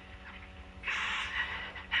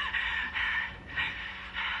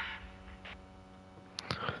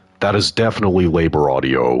 That is definitely labor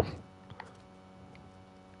audio.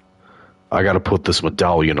 I gotta put this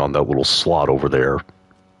medallion on that little slot over there.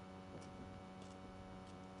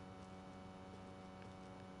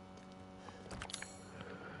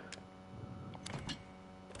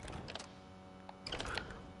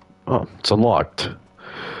 Oh, it's unlocked.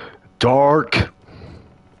 Dark.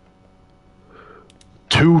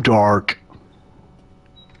 Too dark.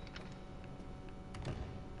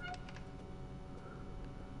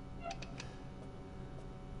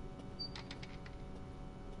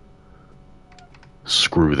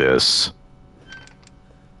 Screw this.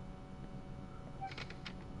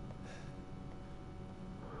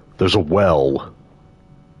 There's a well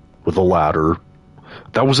with a ladder.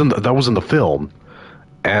 That was in the film,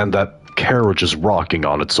 and that carriage is rocking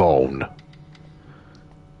on its own.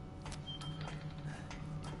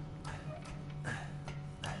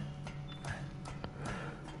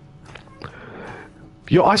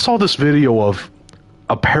 Yo, I saw this video of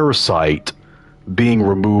a parasite being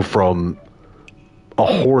removed from a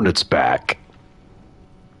hornet's back.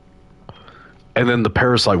 And then the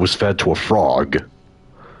parasite was fed to a frog.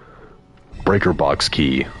 Breaker box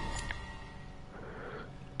key.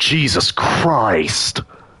 Jesus Christ!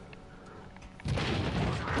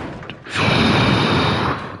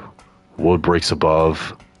 Wood breaks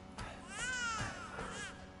above.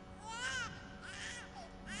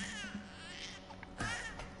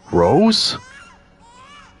 Rose?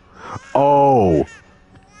 Oh,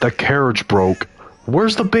 the carriage broke.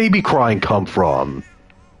 Where's the baby crying come from?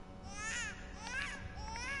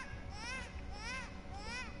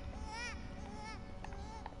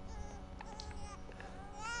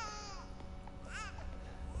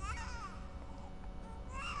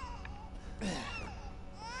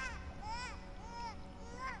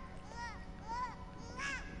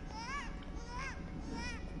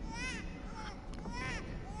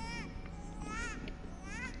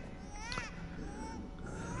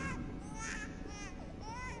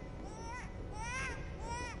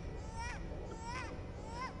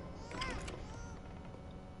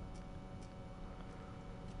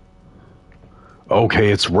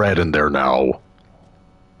 Okay, it's red in there now.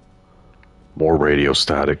 More radio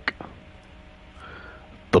static.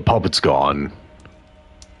 The puppet's gone. It'll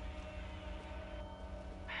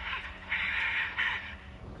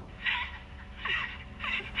be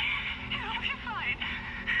fine. It'll be fine.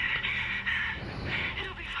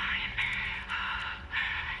 It'll be fine.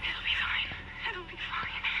 It'll be fine.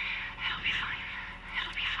 It'll be fine.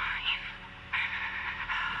 It'll be fine.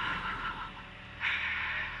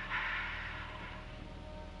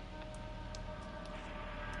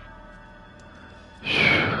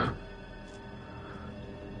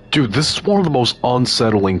 Dude, this is one of the most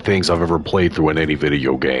unsettling things I've ever played through in any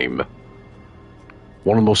video game.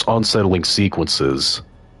 One of the most unsettling sequences.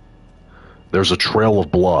 There's a trail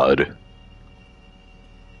of blood.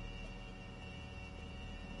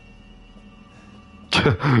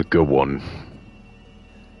 Good one.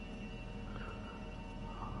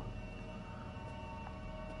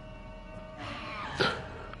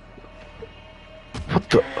 What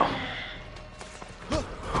the...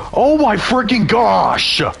 Oh my freaking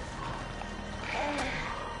gosh!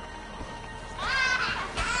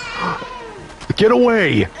 Get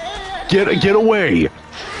away! Get away!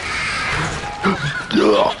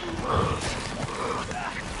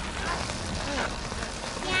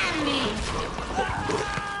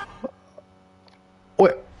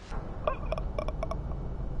 Wait.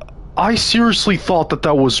 I seriously thought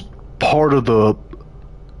that was part of the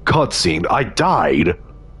cutscene. I died.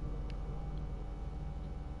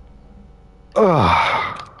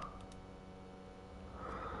 Ugh.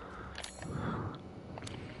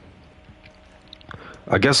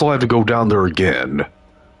 I guess I'll have to go down there again,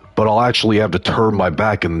 but I'll actually have to turn my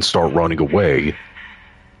back and start running away.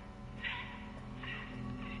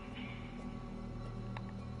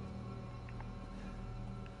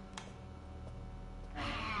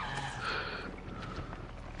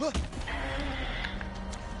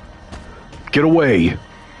 Get away!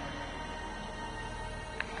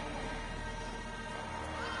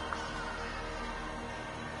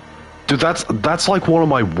 Dude, that's like one of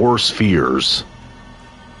my worst fears.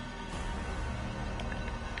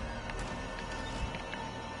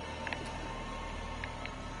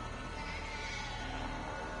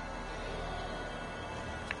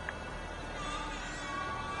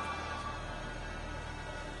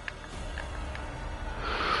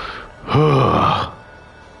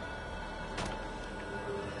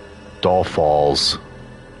 Doll Falls.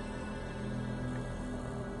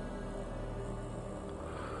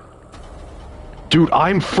 Dude,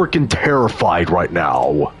 I'm freaking terrified right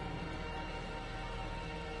now.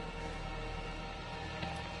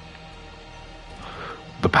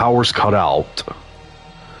 The power's cut out.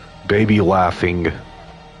 Baby laughing.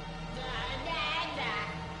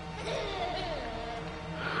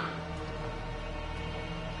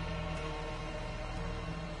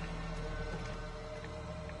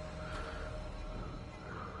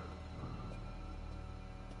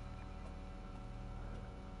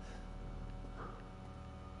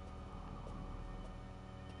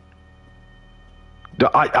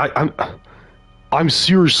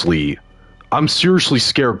 I'm seriously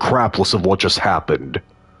scared crapless of what just happened.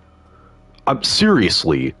 I'm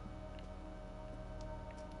seriously.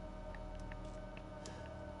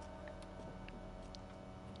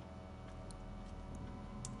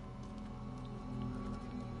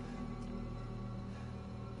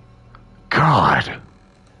 God.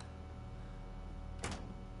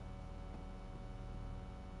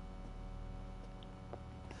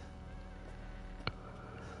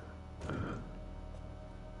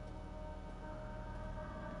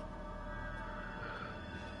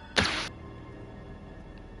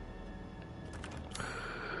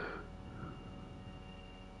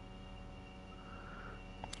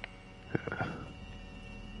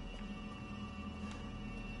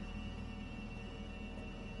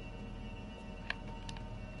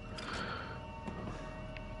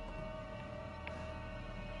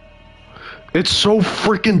 It's so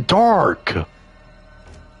freaking dark.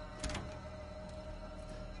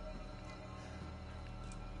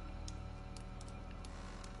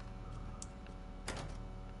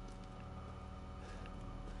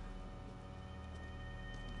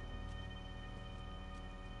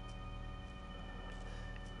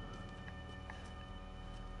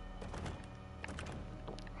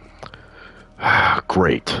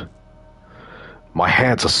 Great. My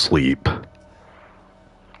hand's asleep.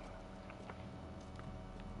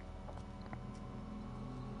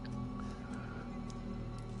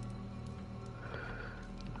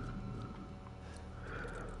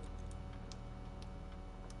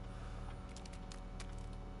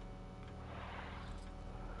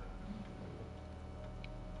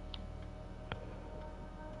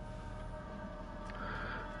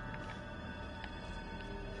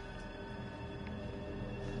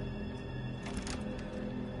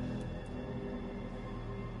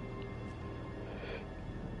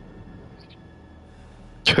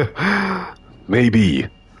 Maybe.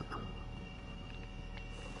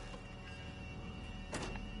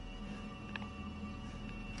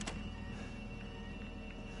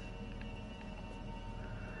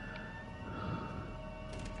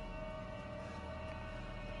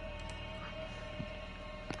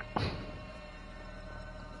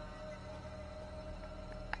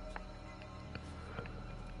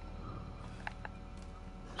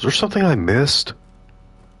 Is there something I missed?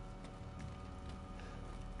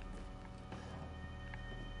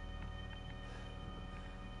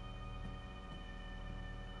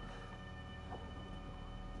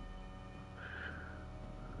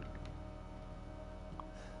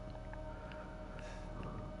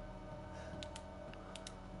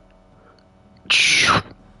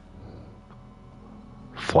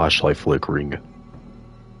 Flashlight flickering.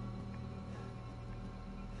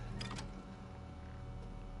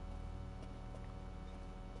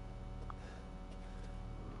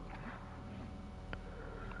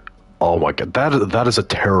 Oh my god, that is a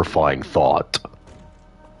terrifying thought.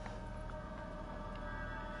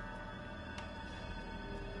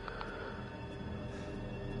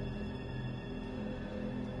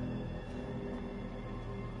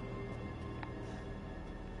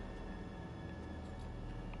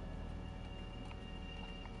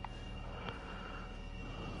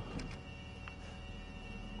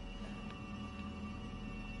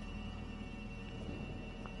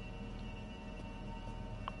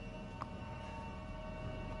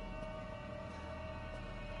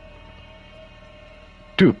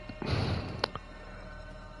 Dude,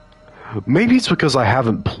 maybe it's because I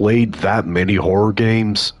haven't played that many horror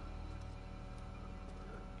games,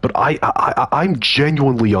 but I'm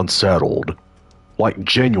genuinely unsettled. Like,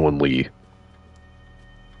 genuinely.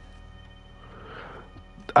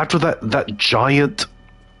 After that giant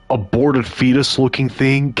aborted fetus looking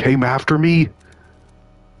thing came after me,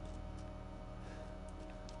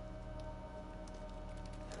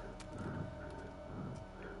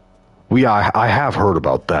 I have heard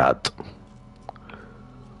about that.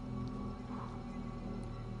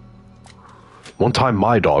 One time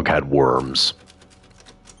my dog had worms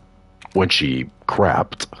when she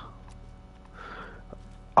crapped.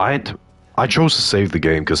 I chose to save the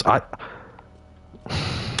game because I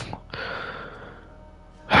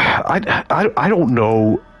don't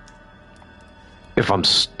know if I'm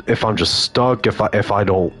just stuck, if I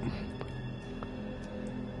don't.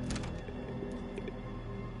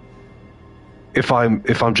 if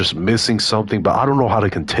I'm just missing something, but I don't know how to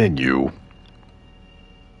continue.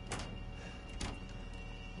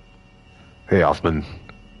 Hey, Othman.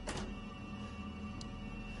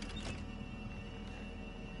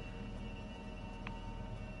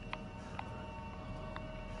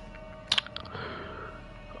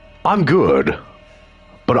 I'm good,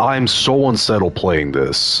 but I'm so unsettled playing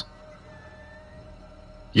this.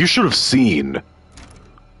 You should have seen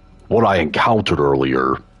what I encountered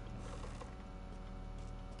earlier.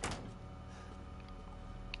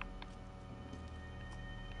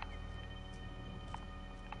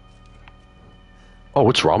 Oh,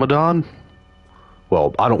 it's Ramadan?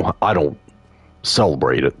 Well, I don't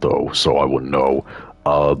celebrate it though, so I wouldn't know.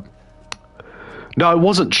 No, it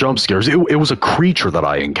wasn't jump scares. It was a creature that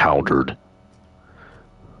I encountered.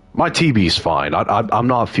 My TV's fine. I'm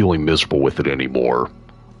not feeling miserable with it anymore.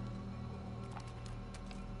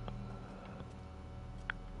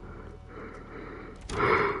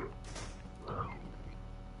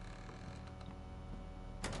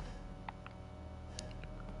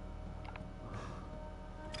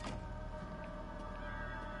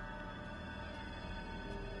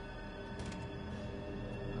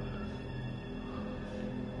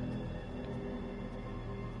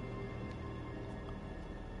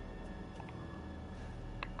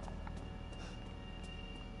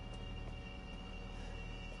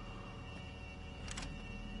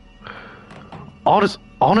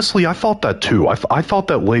 Honestly, I thought that too. I thought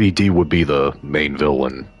that Lady D would be the main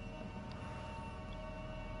villain.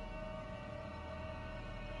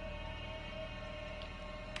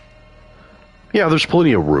 Yeah, there's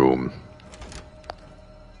plenty of room.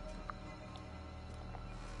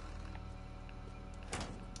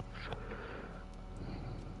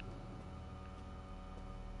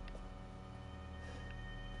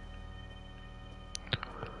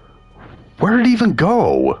 Where did it even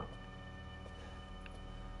go?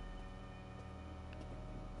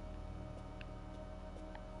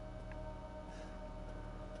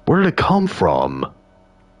 Where did it come from?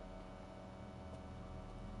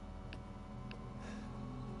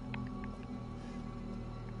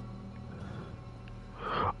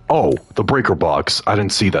 Oh, the breaker box. I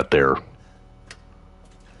didn't see that there.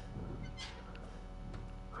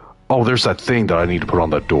 Oh, there's that thing that I need to put on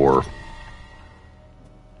that door.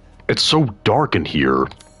 It's so dark in here.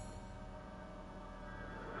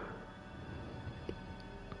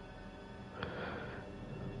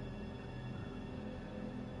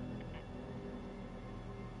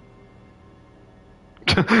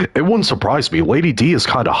 It wouldn't surprise me. Lady D is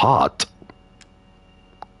kind of hot.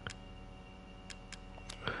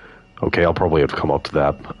 Okay, I'll probably have to come up to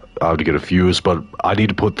that. I have to get a fuse, but I need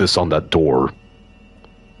to put this on that door.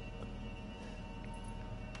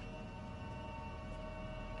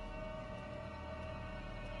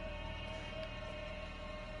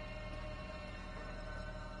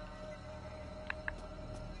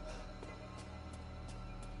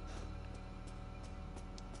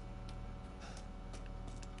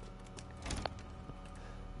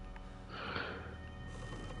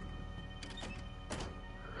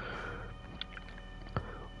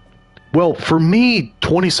 Well, for me,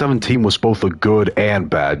 2017 was both a good and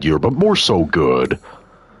bad year, but more so good.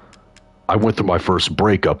 I went through my first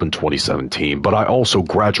breakup in 2017, but I also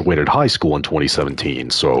graduated high school in 2017,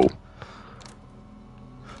 so...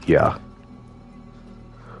 yeah.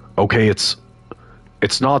 Okay, it's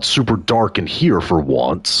not super dark in here for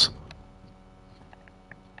once.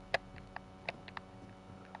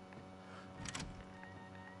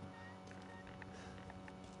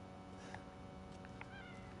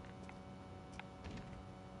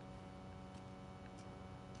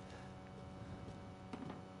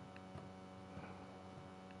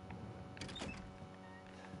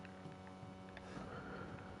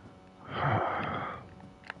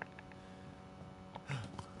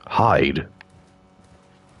 Hide?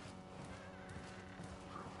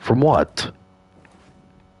 From what?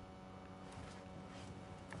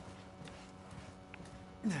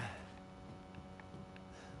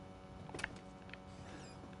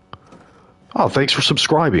 Oh, thanks for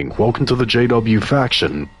subscribing. Welcome to the JW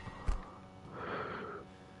faction.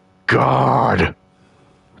 God!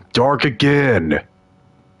 Dark again!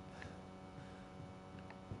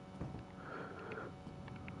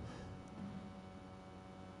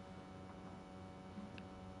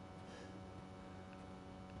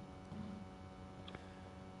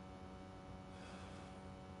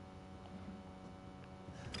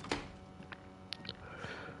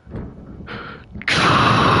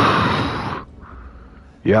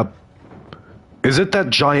 Yep. Is it that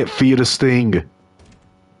giant fetus thing?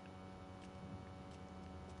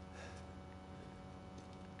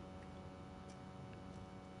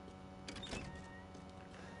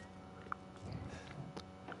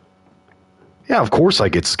 Yeah, of course I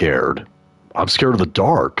get scared. I'm scared of the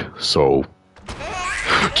dark, so...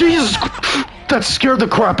 Jesus! That scared the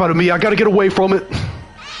crap out of me. I gotta get away from it.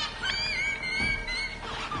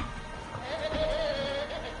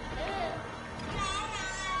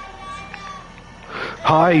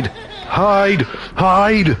 Hide! Hide!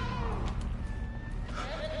 Hide!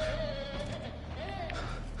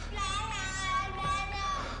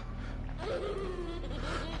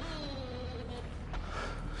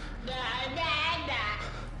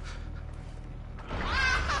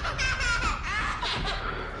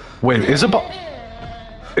 Wait, is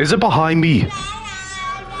it behind me?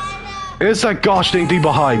 Is that gosh dang thing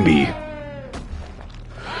behind me?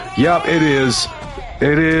 Yep, it is.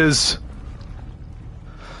 It is.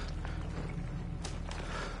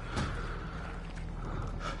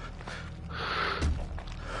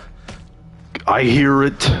 I hear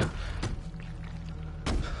it.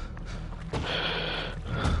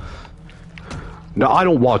 No, I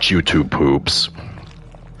don't watch YouTube poops.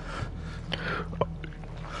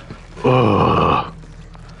 Ugh.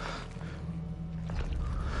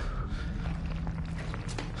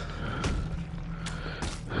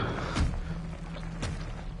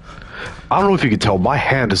 I don't know if you can tell, my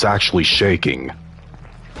hand is actually shaking.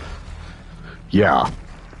 Yeah.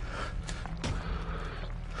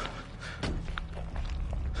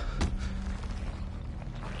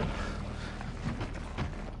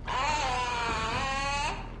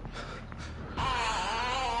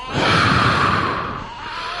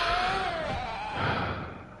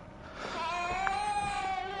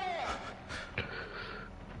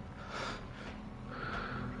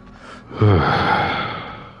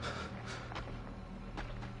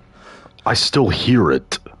 I still hear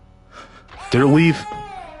it. Did it leave?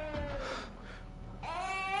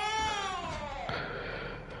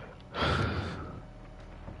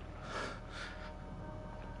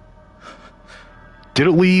 Did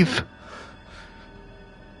it leave?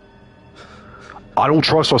 I don't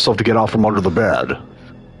trust myself to get out from under the bed.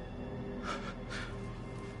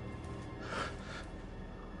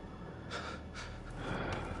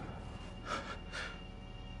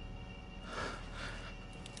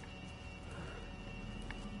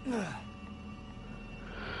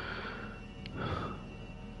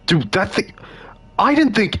 Dude, that thing... I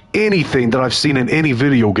didn't think anything that I've seen in any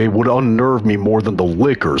video game would unnerve me more than the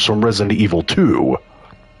Lickers from Resident Evil 2.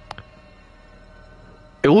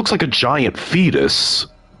 It looks like a giant fetus.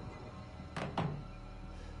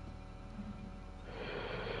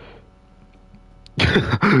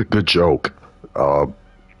 Good joke.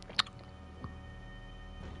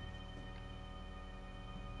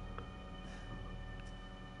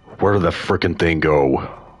 Where did that frickin' thing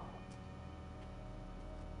go?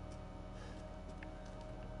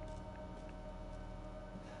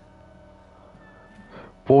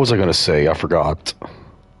 What was I gonna say? I forgot.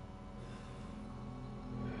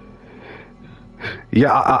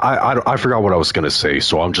 Yeah, I forgot what I was gonna say,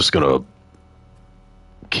 so I'm just gonna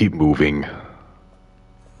keep moving.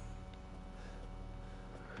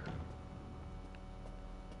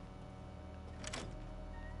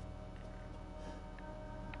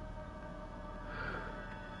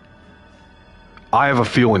 I have a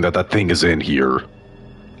feeling that that thing is in here.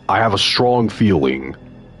 I have a strong feeling.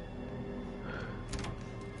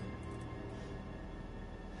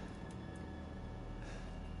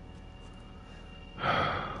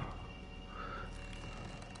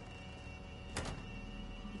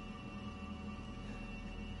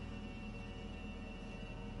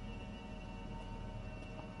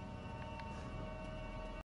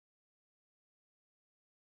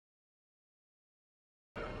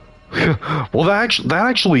 Well, that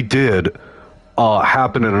actually did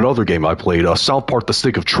happen in another game I played, South Park: The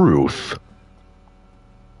Stick of Truth.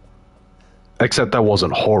 Except that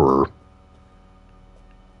wasn't horror.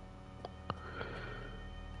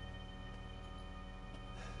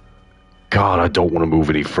 God, I don't want to move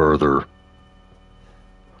any further.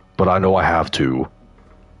 But I know I have to.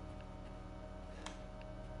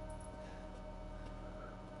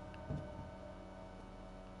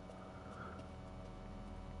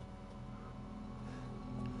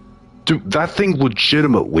 Dude, that thing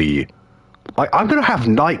legitimately... I'm gonna have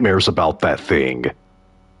nightmares about that thing.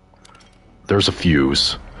 There's a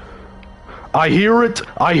fuse. I hear it!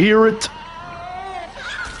 I hear it!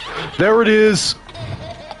 There it is!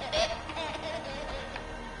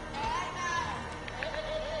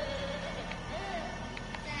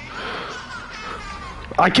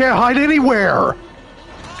 I can't hide anywhere!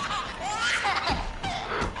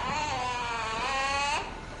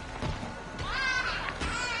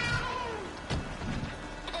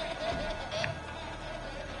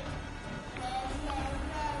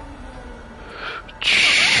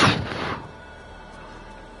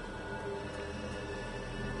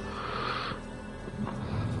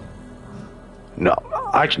 No,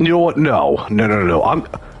 you know what? No.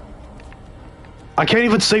 I can't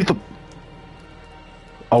even save the...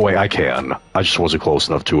 Oh wait, I can. I just wasn't close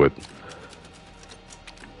enough to it.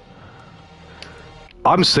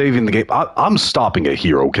 I'm saving the game. I'm stopping it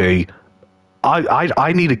here, okay?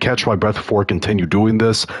 I need to catch my breath before I continue doing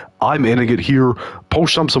this. I'm ending it here.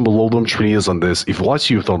 Post thumbs on below them trainees on this. If you like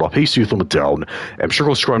to, you thumb up, please you thumb it down. And be sure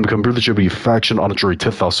to subscribe to become the GW faction on a journey to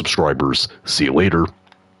 10,000 subscribers. See you later.